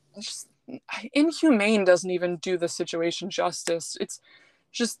 Just, inhumane doesn't even do the situation justice. It's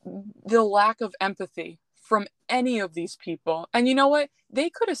just the lack of empathy from any of these people. And you know what? They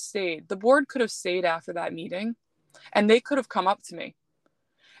could have stayed. The board could have stayed after that meeting and they could have come up to me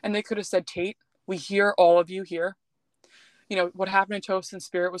and they could have said, Tate, we hear all of you here. What happened to Toast and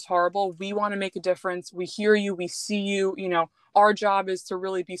Spirit was horrible. We want to make a difference. We hear you. We see you. Our job is to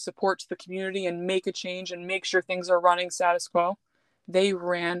really be support to the community and make a change and make sure things are running status quo. They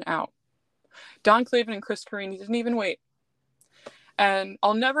ran out. Don Clavin and Chris Carini didn't even wait. And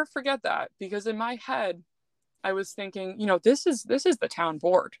I'll never forget that because in my head, I was thinking, this is the town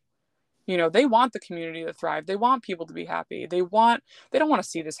board. They want the community to thrive. They want people to be happy. They don't want to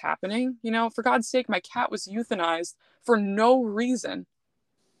see this happening. For God's sake, my cat was euthanized for no reason.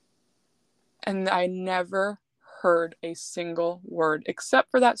 And I never heard a single word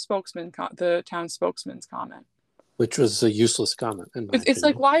except for that the town spokesman's comment. Which was a useless comment. It's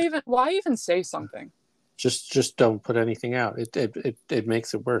like, why even say something? Just don't put anything out. It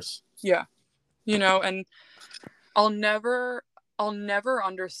makes it worse. Yeah. You know, and I'll never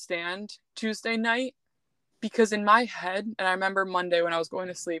understand Tuesday night, because in my head, and I remember Monday when I was going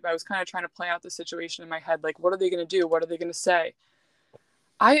to sleep, I was kind of trying to play out the situation in my head. Like, what are they going to do? What are they going to say?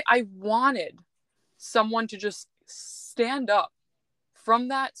 I wanted someone to just stand up from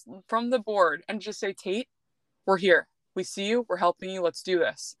the board and just say, Tate, we're here. We see you. We're helping you. Let's do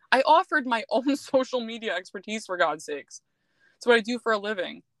this. I offered my own social media expertise, for God's sakes. It's what I do for a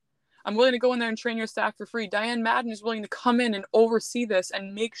living. I'm willing to go in there and train your staff for free. Diane Madden is willing to come in and oversee this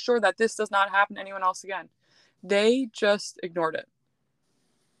and make sure that this does not happen to anyone else again. They just ignored it.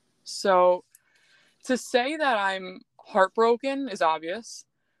 So to say that I'm heartbroken is obvious,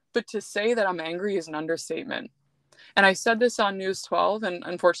 but to say that I'm angry is an understatement. And I said this on News 12, and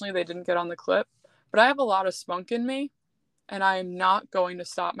unfortunately they didn't get on the clip, but I have a lot of spunk in me, and I am not going to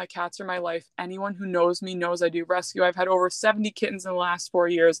stop. My cats are my life. Anyone who knows me knows I do rescue. I've had over 70 kittens in the last 4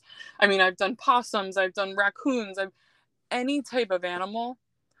 years. I mean, I've done possums, I've done raccoons, any type of animal,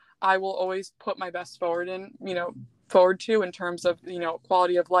 I will always put my best forward to in terms of,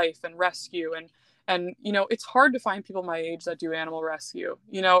 quality of life and rescue. And, it's hard to find people my age that do animal rescue.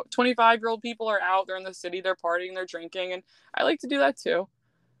 25-year-old people are out, they're in the city, they're partying, they're drinking, and I like to do that too.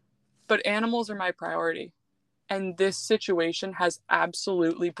 But animals are my priority. And this situation has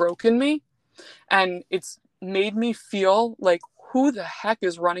absolutely broken me. And it's made me feel like, who the heck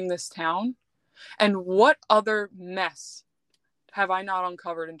is running this town? And what other mess have I not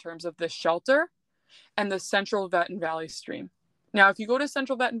uncovered in terms of this shelter and the Central Vet and Valley Stream? Now, if you go to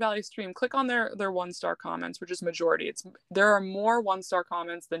Central Vet and Valley Stream, click on their 1-star comments, which is majority. There are more 1-star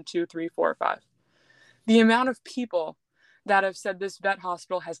comments than 2, 3, 4, 5. The amount of people that have said this vet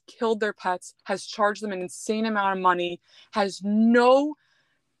hospital has killed their pets, has charged them an insane amount of money, has no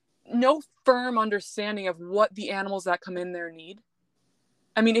firm understanding of what the animals that come in there need.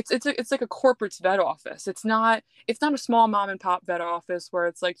 I mean, it's like a corporate vet office. It's not a small mom and pop vet office where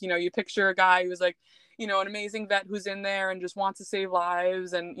it's like, you picture a guy who's like, an amazing vet who's in there and just wants to save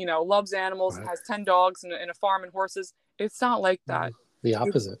lives and, loves animals and has 10 dogs and a farm and horses. It's not like that. The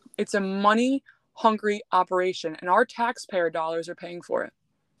opposite. It's a money hungry operation, and our taxpayer dollars are paying for it.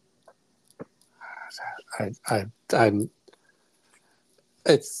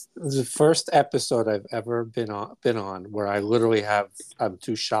 It's the first episode I've ever been on where I literally I'm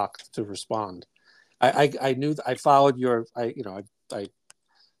too shocked to respond. I knew I followed I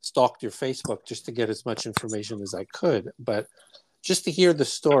stalked your Facebook just to get as much information as I could, but just to hear the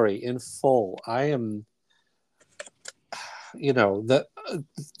story in full, I am,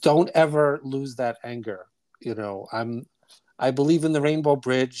 don't ever lose that anger. I believe in the Rainbow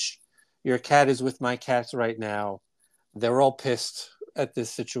Bridge. Your cat is with my cats right now. They're all pissed at this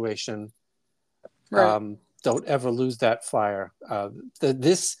situation. Right. Don't ever lose that fire.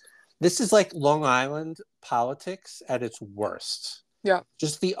 This is like Long Island politics at its worst. Yeah.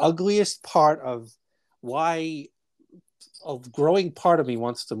 Just the ugliest part of why a growing part of me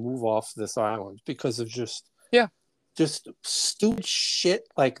wants to move off this island because of just stupid shit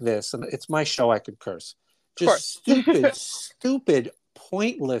like this. And it's my show, I could curse. Just stupid,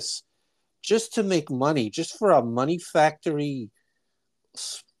 pointless, just to make money, just for a money factory,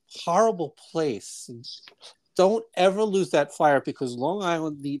 horrible place. Don't ever lose that fire, because Long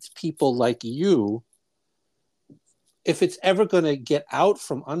Island needs people like you. If it's ever going to get out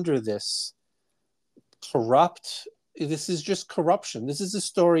from under this this is just corruption. This is a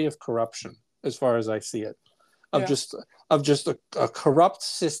story of corruption, as far as I see it, of just a corrupt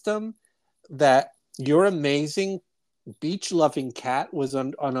system that your amazing beach-loving cat was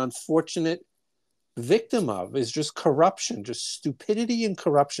an unfortunate victim of. Is just corruption, just stupidity and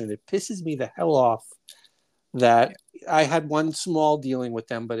corruption. It pisses me the hell off that I had one small dealing with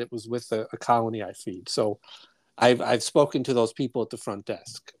them, but it was with a colony I feed. So I've spoken to those people at the front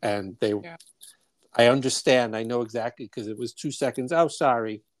desk, and I understand. I know exactly, because it was 2 seconds. Oh,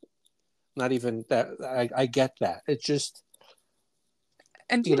 sorry. Not even that. I get that. It's just.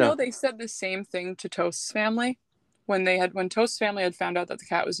 And do you know they said the same thing to Toast's family when Toast's family had found out that the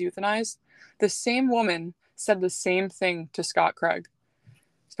cat was euthanized? The same woman said the same thing to Scott Craig,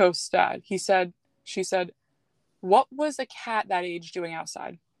 Toast's dad. She said, what was a cat that age doing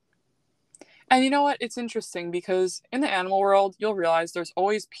outside? And you know what? It's interesting, because in the animal world, you'll realize there's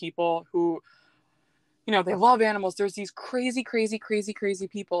always people who, they love animals. There's these crazy, crazy, crazy, crazy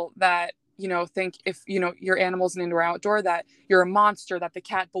people that, think if, your animal's an indoor outdoor, that you're a monster, that the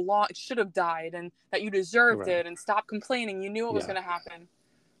cat should have died, and that you deserved it, and stop complaining. You knew it was going to happen.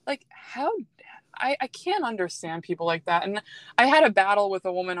 Like, how I can't understand people like that. And I had a battle with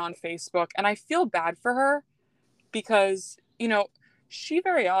a woman on Facebook, and I feel bad for her because, she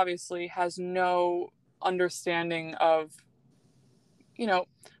very obviously has no understanding of, you know,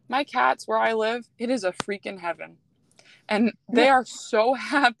 my cats where I live, it is a freaking heaven. And Yeah. they are so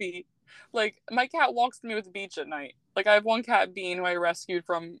happy. Like, my cat walks to me with the beach at night. Like, I have one cat, Bean, who I rescued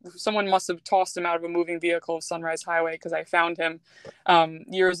from someone must have tossed him out of a moving vehicle of Sunrise Highway because I found him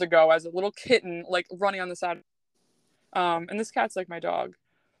years ago as a little kitten, like running on the side. And this cat's like my dog.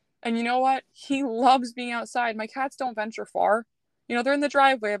 And you know what? He loves being outside. My cats don't venture far. They're in the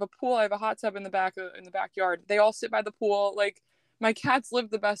driveway. I have a pool. I have a hot tub in the backyard. They all sit by the pool. Like, my cats live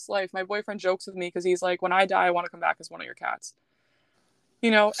the best life. My boyfriend jokes with me because he's like, when I die, I want to come back as one of your cats.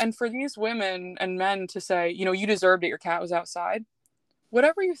 And for these women and men to say, you deserved it, your cat was outside.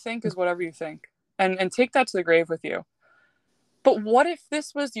 Whatever you think is whatever you think. And take that to the grave with you. But what if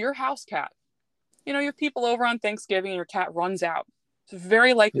this was your house cat? You have people over on Thanksgiving and your cat runs out. It's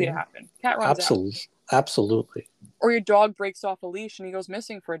very likely to happen. Cat runs out. Absolutely. Or your dog breaks off a leash and he goes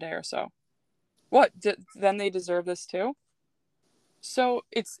missing for a day or so. What? Then they deserve this too? So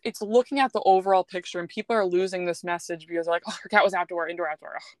it's looking at the overall picture, and people are losing this message because they're like, oh, her cat was indoor.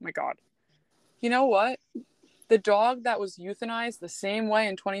 Oh my God. You know what? The dog that was euthanized the same way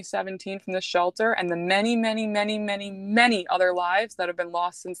in 2017 from this shelter, and the many, many, many, many, many other lives that have been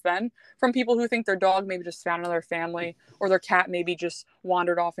lost since then from people who think their dog maybe just found another family or their cat maybe just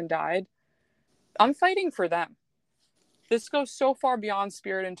wandered off and died. I'm fighting for them. This goes so far beyond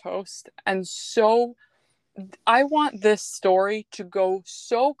Spirit and Toast, and so I want this story to go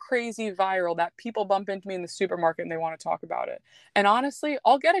so crazy viral that people bump into me in the supermarket and they want to talk about it. And honestly,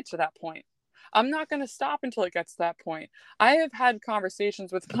 I'll get it to that point. I'm not going to stop until it gets to that point. I have had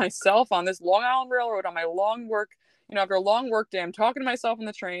conversations with myself on this Long Island Railroad on my long work, after a long work day. I'm talking to myself on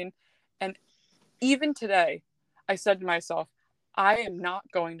the train. And even today, I said to myself, I am not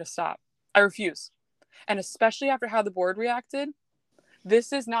going to stop. I refuse. And especially after how the board reacted,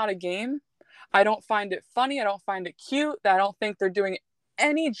 this is not a game. I don't find it funny. I don't find it cute. I don't think they're doing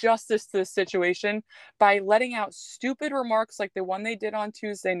any justice to this situation by letting out stupid remarks like the one they did on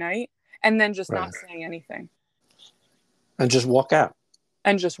Tuesday night and then just not saying anything. And just walk out.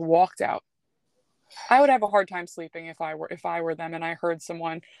 And just walked out. I would have a hard time sleeping if I were them and I heard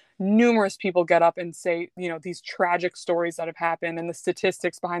numerous people get up and say, these tragic stories that have happened and the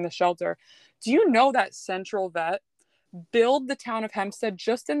statistics behind the shelter. Do you know that Central Vet billed the town of Hempstead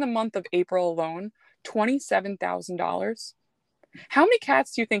just in the month of April alone $27,000? How many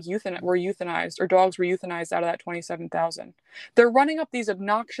cats do you think were euthanized or dogs were euthanized out of that $27,000? They're running up these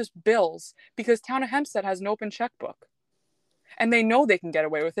obnoxious bills because town of Hempstead has an open checkbook. And they know they can get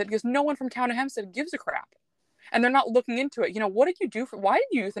away with it because no one from town of Hempstead gives a crap. And they're not looking into it. What did you do why did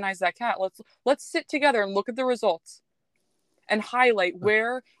you euthanize that cat? Let's sit together and look at the results and highlight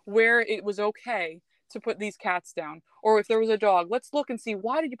where it was okay to put these cats down. Or if there was a dog, let's look and see,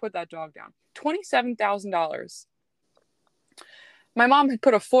 why did you put that dog down? $27,000. My mom had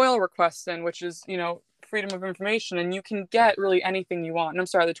put a FOIL request in, which is, freedom of information, and you can get really anything you want. And I'm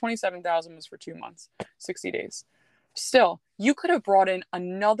sorry, the $27,000 was for 2 months, 60 days. Still, you could have brought in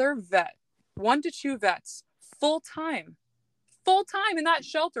another vet, 1 to 2 vets, full time in that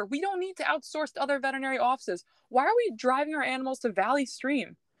shelter. We don't need to outsource to other veterinary offices. Why are we driving our animals to Valley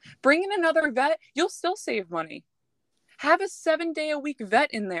Stream? Bring in another vet, you'll still save money. Have a 7-day-a-week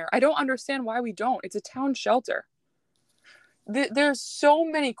vet in there. I don't understand why we don't. It's a town shelter. There's so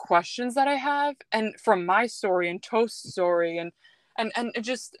many questions that I have, and from my story and Toast's story and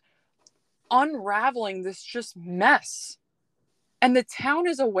just unraveling this just mess. And the town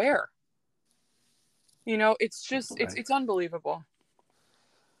is aware. It's just it's unbelievable.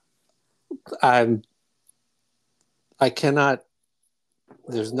 I cannot,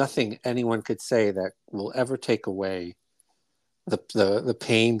 there's nothing anyone could say that will ever take away the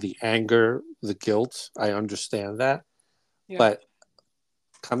pain, the anger, the guilt. I understand that. Yeah. But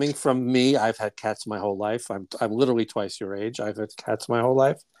coming from me, I've had cats my whole life. I'm literally twice your age. I've had cats my whole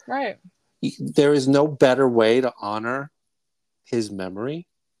life. Right. There is no better way to honor his memory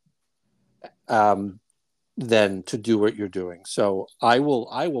than to do what you're doing. So I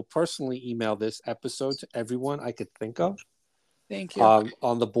will personally email this episode to everyone I could think of. Thank you.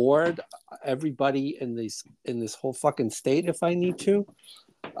 On the board, everybody in this whole fucking state, if I need to,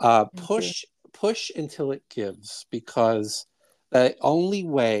 push until it gives, because the only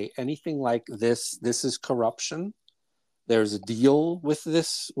way anything like this is corruption. There's a deal with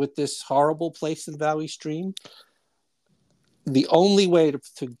this horrible place in Valley Stream. The only way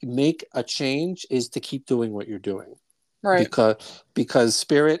to make a change is to keep doing what you're doing. Right. because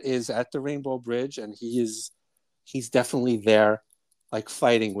Spirit is at the Rainbow Bridge, and he's definitely there, like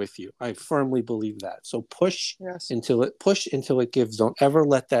fighting with you. I firmly believe that. So Yes. push until it gives. Don't ever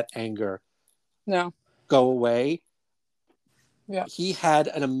let that anger No. go away. Yeah. He had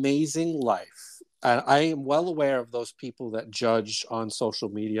an amazing life. And I am well aware of those people that judge on social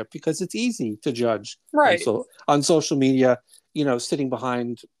media, because it's easy to judge Right. on social media, sitting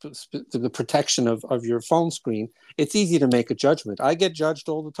behind the protection of your phone screen. It's easy to make a judgment. I get judged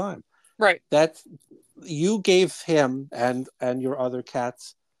all the time. Right. That you gave him and your other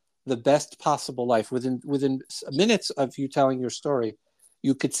cats the best possible life. Within minutes of you telling your story,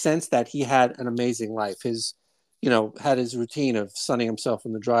 you could sense that he had an amazing life. Had his routine of sunning himself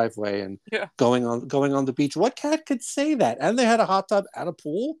in the driveway and Yeah. going on the beach. What cat could say that? And they had a hot tub and a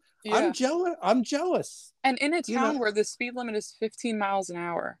pool. Yeah. I'm jealous. And in a You know, town where the speed limit is 15 miles an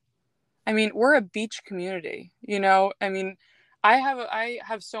hour. I mean, we're a beach community, you know? I mean, I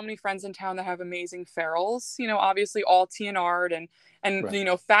have so many friends in town that have amazing ferals, obviously all TNR'd and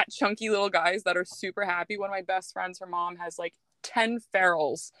right. fat chunky little guys that are super happy. One of my best friends, her mom has like 10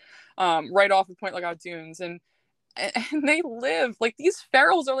 ferals right off of Point Lookout Dunes, and they live like, these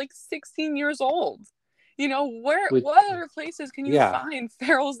ferals are like 16 years old. With What other places can you yeah, find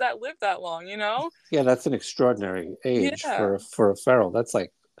ferals that live that long, yeah, that's an extraordinary age Yeah. for a feral. That's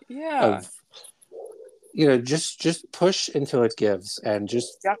like Yeah. of just push until it gives, and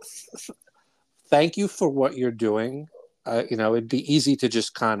just Yep. thank you for what you're doing. It'd be easy to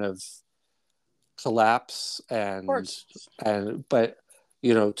just kind of collapse, Of course. but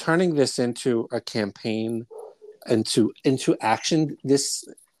turning this into a campaign, into action. This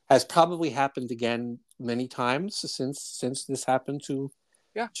has probably happened again many times since this happened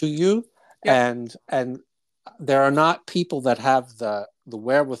Yeah. to you. Yep. And there are not people that have the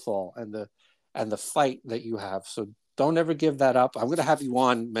wherewithal and the fight that you have. So don't ever give that up. I'm going to have you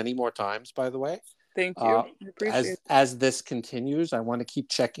on many more times, by the way. Thank you. I appreciate it. As this continues, I want to keep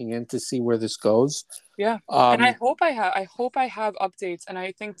checking in to see where this goes. Yeah. And I hope I have updates. And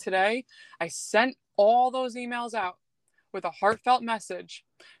I think today I sent all those emails out with a heartfelt message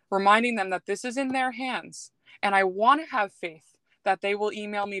reminding them that this is in their hands. And I want to have faith that they will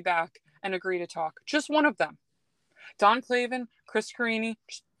email me back and agree to talk. Just one of them. Don Clavin, Chris Carini,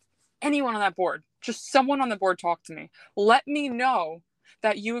 just anyone on that board. Just someone on the board talk to me. Let me know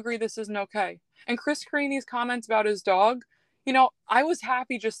that you agree this isn't okay. And Chris Carini's comments about his dog, I was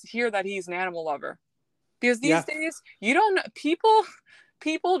happy just to hear that he's an animal lover. Because these days, you don't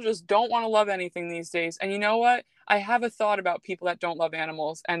people just don't want to love anything these days. And you know what? I have a thought about people that don't love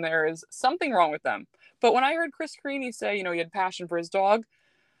animals, and there is something wrong with them. But when I heard Chris Carini say, he had passion for his dog,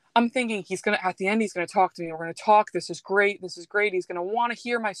 I'm thinking at the end, he's going to talk to me. We're going to talk. This is great. This is great. He's going to want to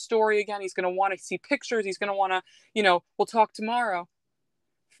hear my story again. He's going to want to see pictures. He's going to want to, we'll talk tomorrow.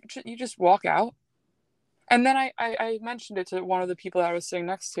 You just walk out. And then I mentioned it to one of the people that I was sitting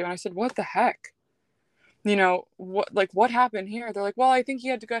next to, and I said, what the heck? What happened here? They're like, well, I think he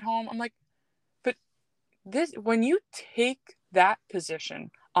had to get home. I'm like, but when you take that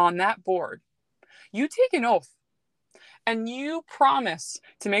position on that board, you take an oath. And you promise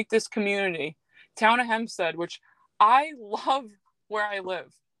to make this community, Town of Hempstead, which I love where I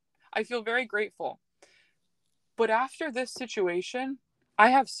live. I feel very grateful. But after this situation, I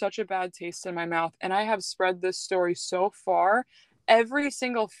have such a bad taste in my mouth, and I have spread this story so far. Every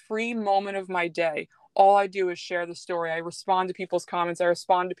single free moment of my day, all I do is share the story. I respond to people's comments. I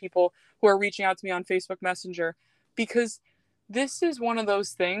respond to people who are reaching out to me on Facebook Messenger, because this is one of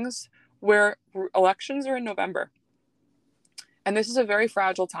those things where elections are in November. And this is a very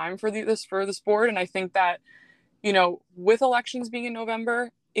fragile time for this board. And I think that, with elections being in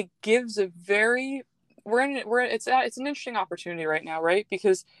November, it gives it's an interesting opportunity right now, right?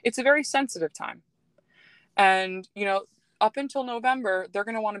 Because it's a very sensitive time. And, up until November, they're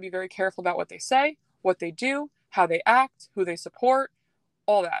going to want to be very careful about what they say, what they do, how they act, who they support,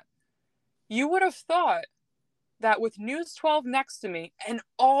 all that. You would have thought that with News 12 next to me and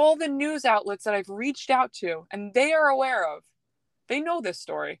all the news outlets that I've reached out to and they are aware of, they know this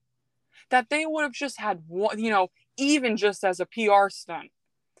story, that they would have just had one, even just as a PR stunt,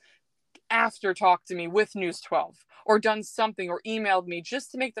 after talk to me with News 12 or done something or emailed me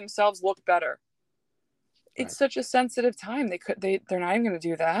just to make themselves look better. Right. It's such a sensitive time. They're not even going to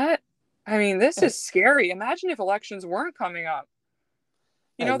do that. I mean, this is scary. Imagine if elections weren't coming up.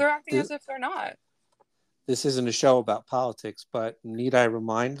 They're acting as if they're not. This isn't a show about politics, but need I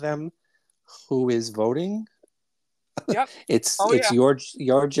remind them who is voting? Yep. It's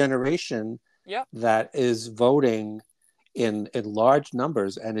your generation that is voting in large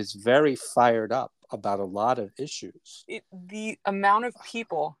numbers and is very fired up about a lot of issues. The amount of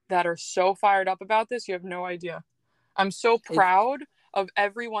people that are so fired up about this, you have no idea. I'm so proud of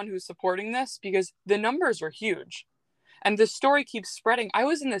everyone who's supporting this because the numbers are huge. And this story keeps spreading. I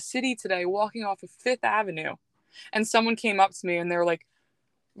was in the city today walking off of Fifth Avenue, and someone came up to me and they're like,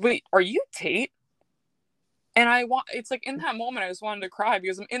 "Wait, are you Tate?" And it's like in that moment I just wanted to cry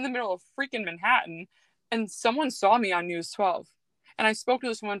because I'm in the middle of freaking Manhattan and someone saw me on News 12. And I spoke to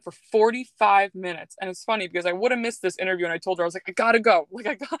this woman for 45 minutes. And it's funny because I would have missed this interview and I told her, I was like, I gotta go.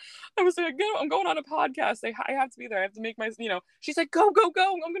 I'm going on a podcast. I have to be there. I have to make she's like, go. I'm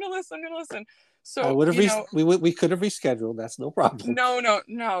going to listen. So I would have we could have rescheduled. That's no problem.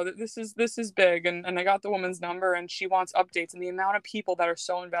 No. This is big. And I got the woman's number and she wants updates, and the amount of people that are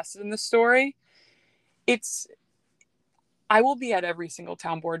so invested in this story. I will be at every single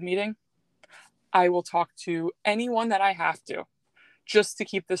town board meeting. I will talk to anyone that I have to just to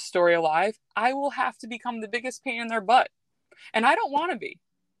keep this story alive. I will have to become the biggest pain in their butt. And I don't want to be.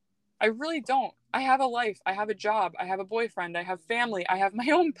 I really don't. I have a life. I have a job. I have a boyfriend. I have family. I have my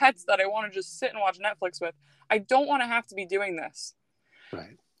own pets that I want to just sit and watch Netflix with. I don't want to have to be doing this.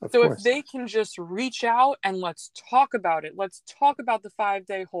 Right. So if they can just reach out and let's talk about it. Let's talk about the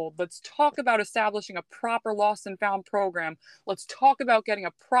 5-day hold. Let's talk about establishing a proper lost and found program. Let's talk about getting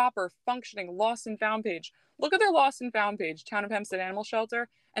a proper functioning lost and found page. Look at their lost and found page, Town of Hempstead Animal Shelter,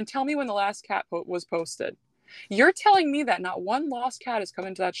 and tell me when the last cat was posted. You're telling me that not one lost cat has come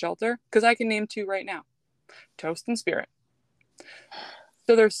into that shelter? Because I can name 2 right now. Toast and Spirit.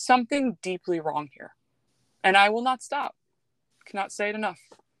 So there's something deeply wrong here. And I will not stop. Cannot say it enough.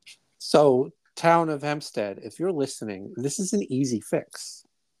 So, Town of Hempstead, if you're listening, this is an easy fix.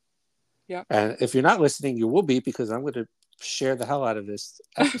 Yeah. And if you're not listening, you will be, because I'm going to share the hell out of this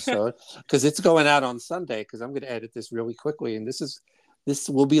episode because it's going out on Sunday, because I'm going to edit this really quickly. And this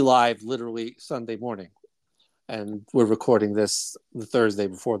will be live literally Sunday morning. And we're recording this the Thursday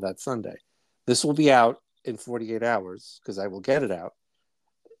before that Sunday. This will be out in 48 hours because I will get it out.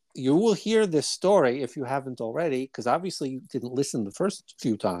 You will hear this story if you haven't already, because obviously you didn't listen the first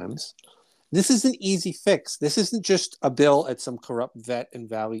few times. This is an easy fix. This isn't just a bill at some corrupt vet in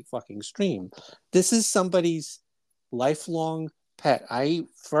Valley fucking Stream. This is somebody's lifelong pet. I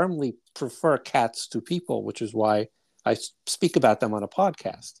firmly prefer cats to people, which is why I speak about them on a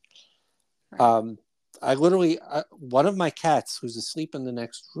podcast. Right. One of my cats, who's asleep in the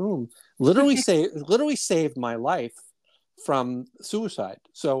next room, literally saved my life from suicide.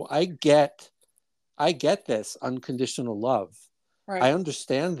 So I get this unconditional love. Right. I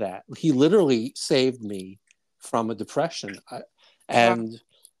understand that. He literally saved me from a depression.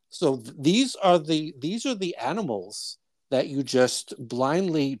 So these are the animals that you just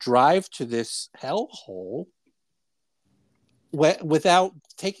blindly drive to this hellhole without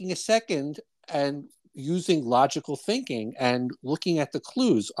taking a second and using logical thinking and looking at the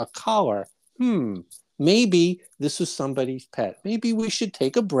clues. A collar. Maybe this is somebody's pet. Maybe we should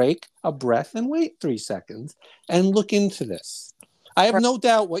take a break, a breath, and wait 3 seconds and look into this. I have no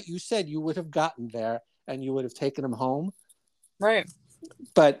doubt what you said, you would have gotten there and you would have taken him home. Right.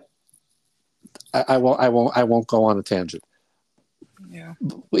 But I won't go on a tangent. Yeah.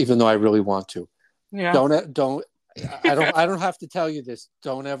 Even though I really want to. Yeah. I don't have to tell you this.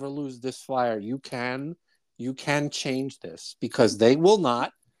 Don't ever lose this fire. You can change this, because they will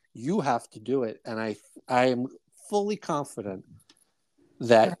not. You have to do it. And I am fully confident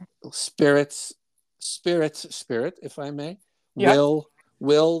that spirit, if I may, will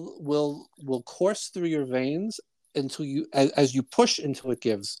course through your veins until you, as you push until it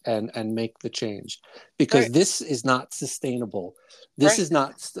gives and make the change, because this is not sustainable. This is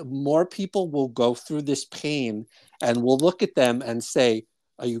not. More people will go through this pain and will look at them and say,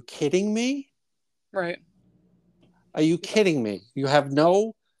 "Are you kidding me? Right? Are you kidding me? You have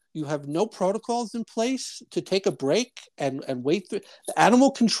no protocols in place to take a break and wait through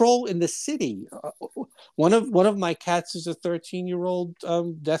animal control in the city." One of my cats is a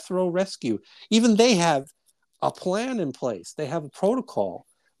 13-year-old death row rescue. Even they have a plan in place. They have a protocol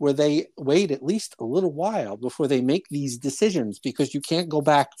where they wait at least a little while before they make these decisions, because you can't go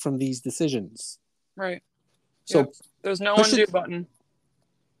back from these decisions. Right. So there's no undo button.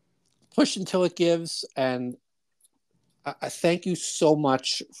 Push until it gives. And I thank you so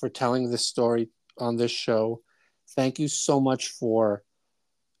much for telling this story on this show. Thank you so much for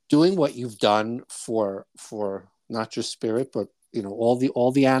doing what you've done for not just Spirit, but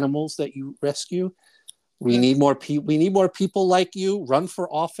all the animals that you rescue. We need more people. We need more people like you. Run for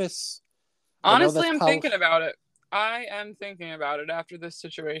office. Honestly, I'm thinking about it. I am thinking about it after this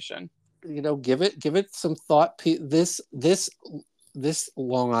situation. Give it some thought. This this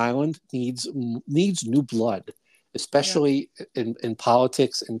Long Island needs new blood, especially in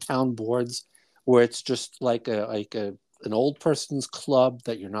politics and town boards, where it's just like an old person's club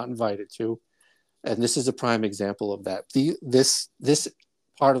that you're not invited to. And this is a prime example of that. This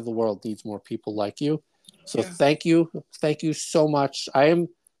part of the world needs more people like you. So thank you so much. I am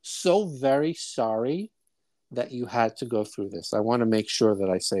so very sorry that you had to go through this. I want to make sure that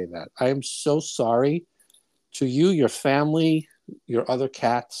I say that. I am so sorry to you, your family, your other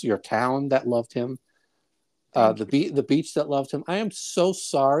cats, your town that loved him, the beach that loved him. I am so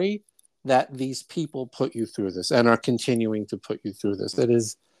sorry that these people put you through this and are continuing to put you through this. That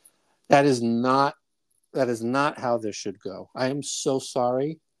is not how this should go. I am so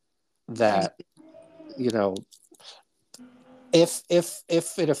sorry that, if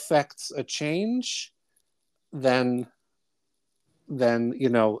it affects a change, then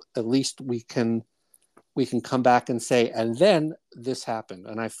at least we can come back and say, and then this happened.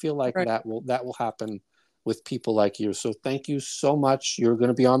 And I feel like that will happen with people like you. So thank you so much. You're going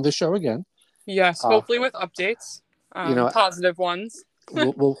to be on the show again. Yes, hopefully with updates, positive ones.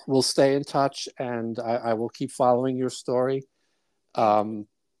 we'll stay in touch, and I will keep following your story.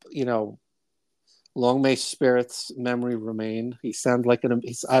 Long may Spirit's memory remain. He sounds like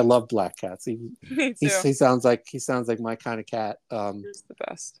I love black cats. Me too. He sounds like my kind of cat. He's the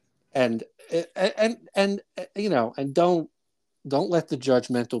best. And don't let the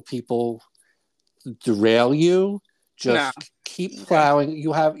judgmental people derail you. Just keep plowing.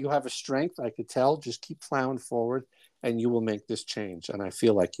 You have a strength, I could tell. Just keep plowing forward, and you will make this change. And I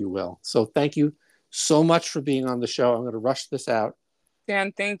feel like you will. So thank you so much for being on the show. I'm going to rush this out.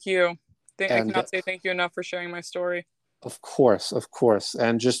 Dan, thank you. I cannot say thank you enough for sharing my story. Of course.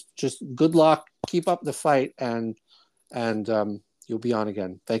 And just good luck. Keep up the fight, and you'll be on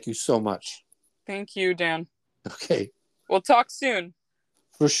again. Thank you so much. Thank you, Dan. Okay. We'll talk soon.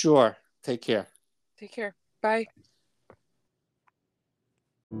 For sure. Take care. Take care. Bye.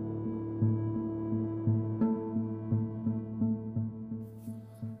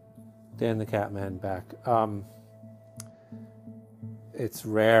 Dan the Catman back. It's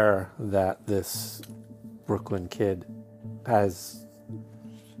rare that this Brooklyn kid has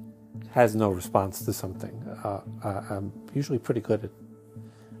no response to something. I'm usually pretty good at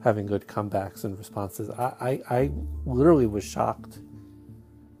having good comebacks and responses. I literally was shocked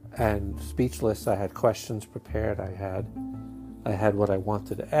and speechless. I had questions prepared. I had what I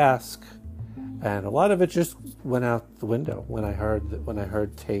wanted to ask, and a lot of it just went out the window when I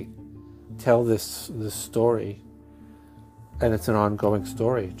heard Tate tell this story. And it's an ongoing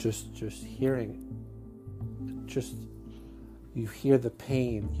story. Just hearing it. You hear the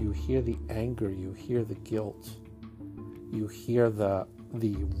pain, you hear the anger, you hear the guilt, you hear the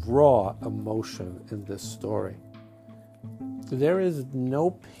raw emotion in this story. There is no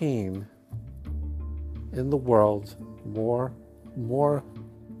pain in the world more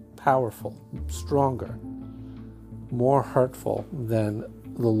powerful, stronger, more hurtful than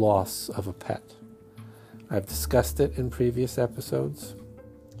the loss of a pet. I've discussed it in previous episodes.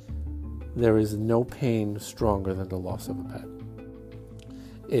 There is no pain stronger than the loss of a pet.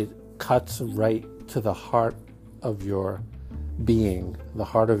 It cuts right to the heart of your being, the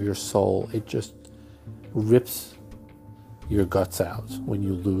heart of your soul. It just rips your guts out when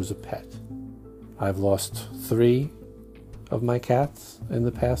you lose a pet. I've lost 3 of my cats in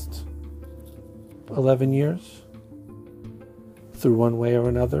the past 11 years, through one way or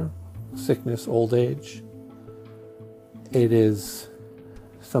another, sickness, old age. It is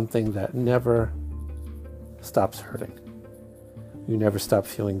something that never stops hurting. You never stop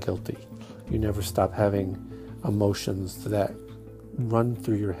feeling guilty. You never stop having emotions that run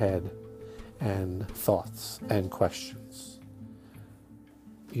through your head, and thoughts and questions.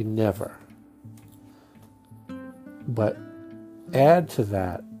 You never. But add to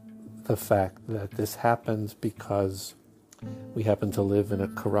that the fact that this happens because we happen to live in a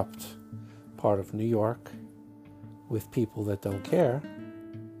corrupt part of New York with people that don't care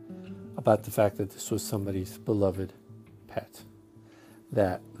about the fact that this was somebody's beloved pet,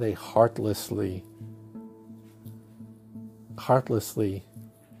 that they heartlessly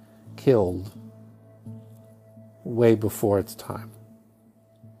killed way before its time,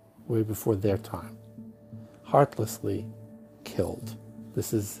 way before their time. Heartlessly killed.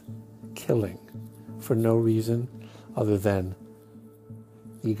 This is killing for no reason other than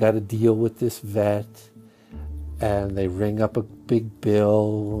you got to deal with this vet, and they ring up a big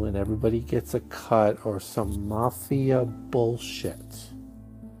bill and everybody gets a cut, or some mafia bullshit.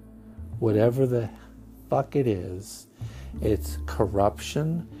 Whatever the fuck it is, it's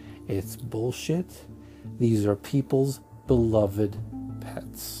corruption, it's bullshit. These are people's beloved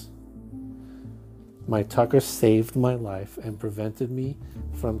pets. My Tucker saved my life and prevented me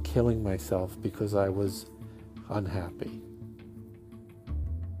from killing myself because I was unhappy.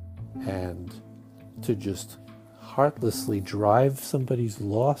 And to just heartlessly drive somebody's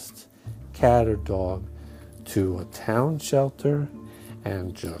lost cat or dog to a town shelter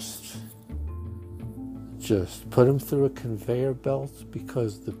and just put him through a conveyor belt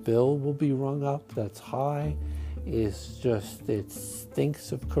because the bill will be rung up that's high is just, it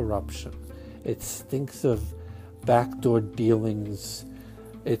stinks of corruption. It stinks of backdoor dealings.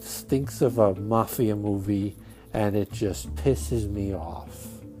 It stinks of a mafia movie, and it just pisses me off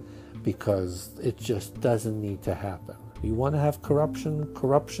because it just doesn't need to happen. You want to have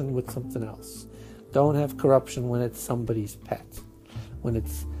corruption with something else. Don't have corruption when it's somebody's pet. When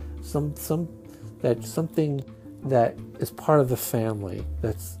it's something that is part of the family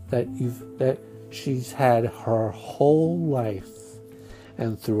that she's had her whole life,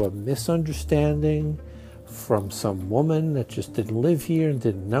 and through a misunderstanding from some woman that just didn't live here and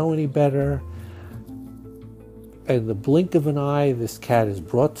didn't know any better, in the blink of an eye, this cat is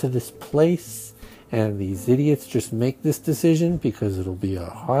brought to this place, and these idiots just make this decision because it'll be a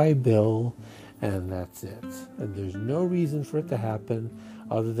high bill, and that's it. And there's no reason for it to happen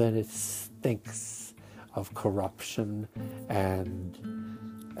other than it stinks of corruption and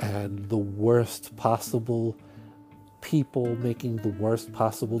the worst possible people making the worst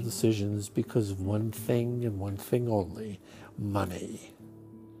possible decisions because of one thing and one thing only: money.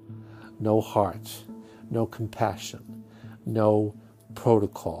 No heart, no compassion, no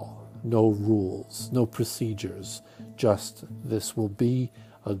protocol, no rules, no procedures. Just, this will be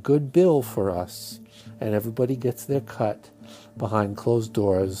a good bill for us, and everybody gets their cut behind closed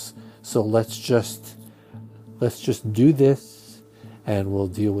doors. So let's just do this, and we'll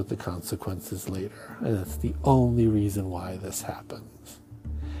deal with the consequences later. And that's the only reason why this happens.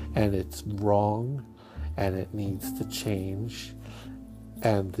 And it's wrong, and it needs to change.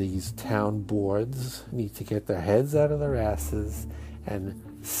 And these town boards need to get their heads out of their asses and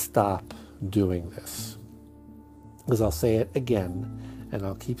stop doing this. Because I'll say it again, and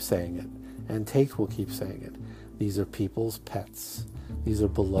I'll keep saying it, and Tate will keep saying it. These are people's pets. These are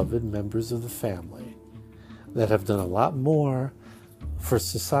beloved members of the family that have done a lot more for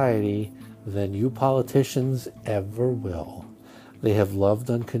society than you politicians ever will. They have loved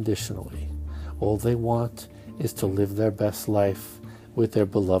unconditionally. All they want is to live their best life with their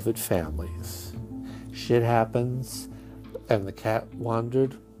beloved families. Shit happens, and the cat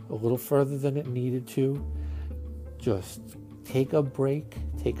wandered a little further than it needed to. Just take a break,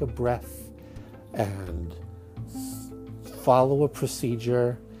 take a breath, and follow a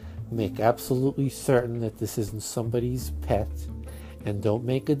procedure. Make absolutely certain that this isn't somebody's pet, and don't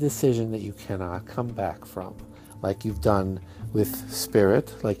make a decision that you cannot come back from, like you've done with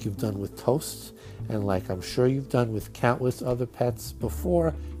Spirit, like you've done with Toast, and like I'm sure you've done with countless other pets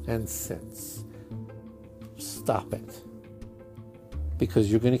before and since. Stop it. Because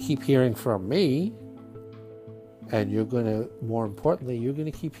you're going to keep hearing from me, and you're going to, more importantly, you're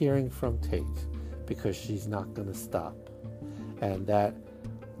going to keep hearing from Tate, because she's not going to stop. And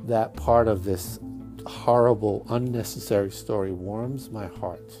that part of this horrible, unnecessary story warms my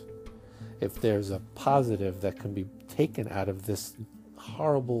heart. If there's a positive that can be taken out of this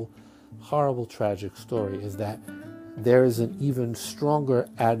horrible, horrible, tragic story, is that there is an even stronger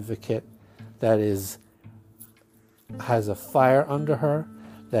advocate that has a fire under her,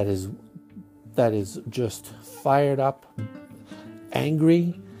 that is just fired up,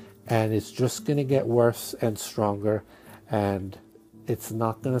 angry, and it's just going to get worse and stronger, and it's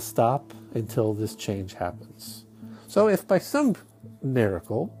not going to stop until this change happens. So if by some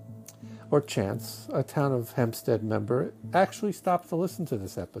miracle or chance a Town of Hempstead member actually stops to listen to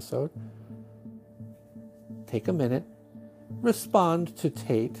this episode, take a minute, respond to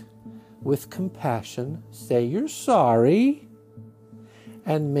Tate with compassion, say you're sorry,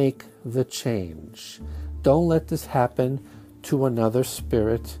 and make the change. Don't let this happen to another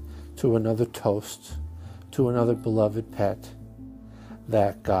Spirit, to another Toast, to another beloved pet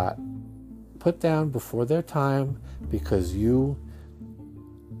that got put down before their time because you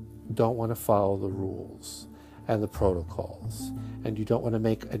don't want to follow the rules and the protocols, and you don't want to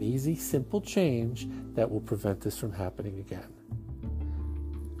make an easy, simple change that will prevent this from happening again.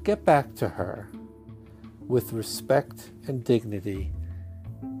 Get back to her with respect and dignity,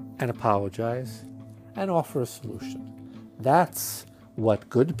 and apologize and offer a solution. That's what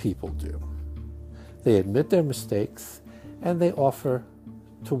good people do. They admit their mistakes and they offer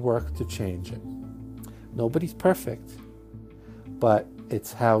to work to change it. Nobody's perfect, but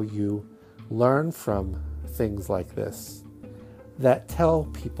it's how you learn from things like this that tell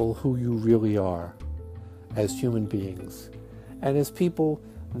people who you really are as human beings and as people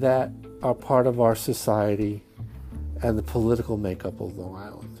that are part of our society and the political makeup of Long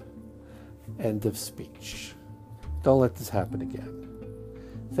Island. End of speech. Don't let this happen again.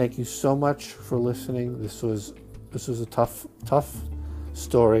 Thank you so much for listening. This was a tough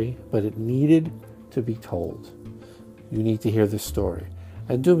story, but it needed to be told. You need to hear this story.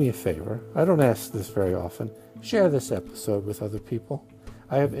 And do me a favor, I don't ask this very often, share this episode with other people.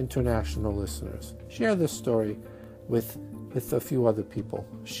 I have international listeners. Share this story with a few other people.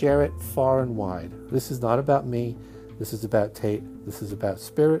 Share it far and wide. This is not about me. This is about Tate. This is about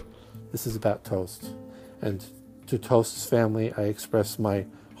Spirit. This is about Toast. And to Toast's family, I express my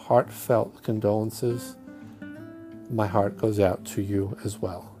heartfelt condolences. My heart goes out to you as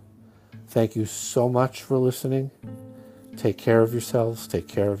well. Thank you so much for listening. Take care of yourselves, take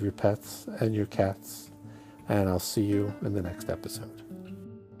care of your pets and your cats, and I'll see you in the next episode.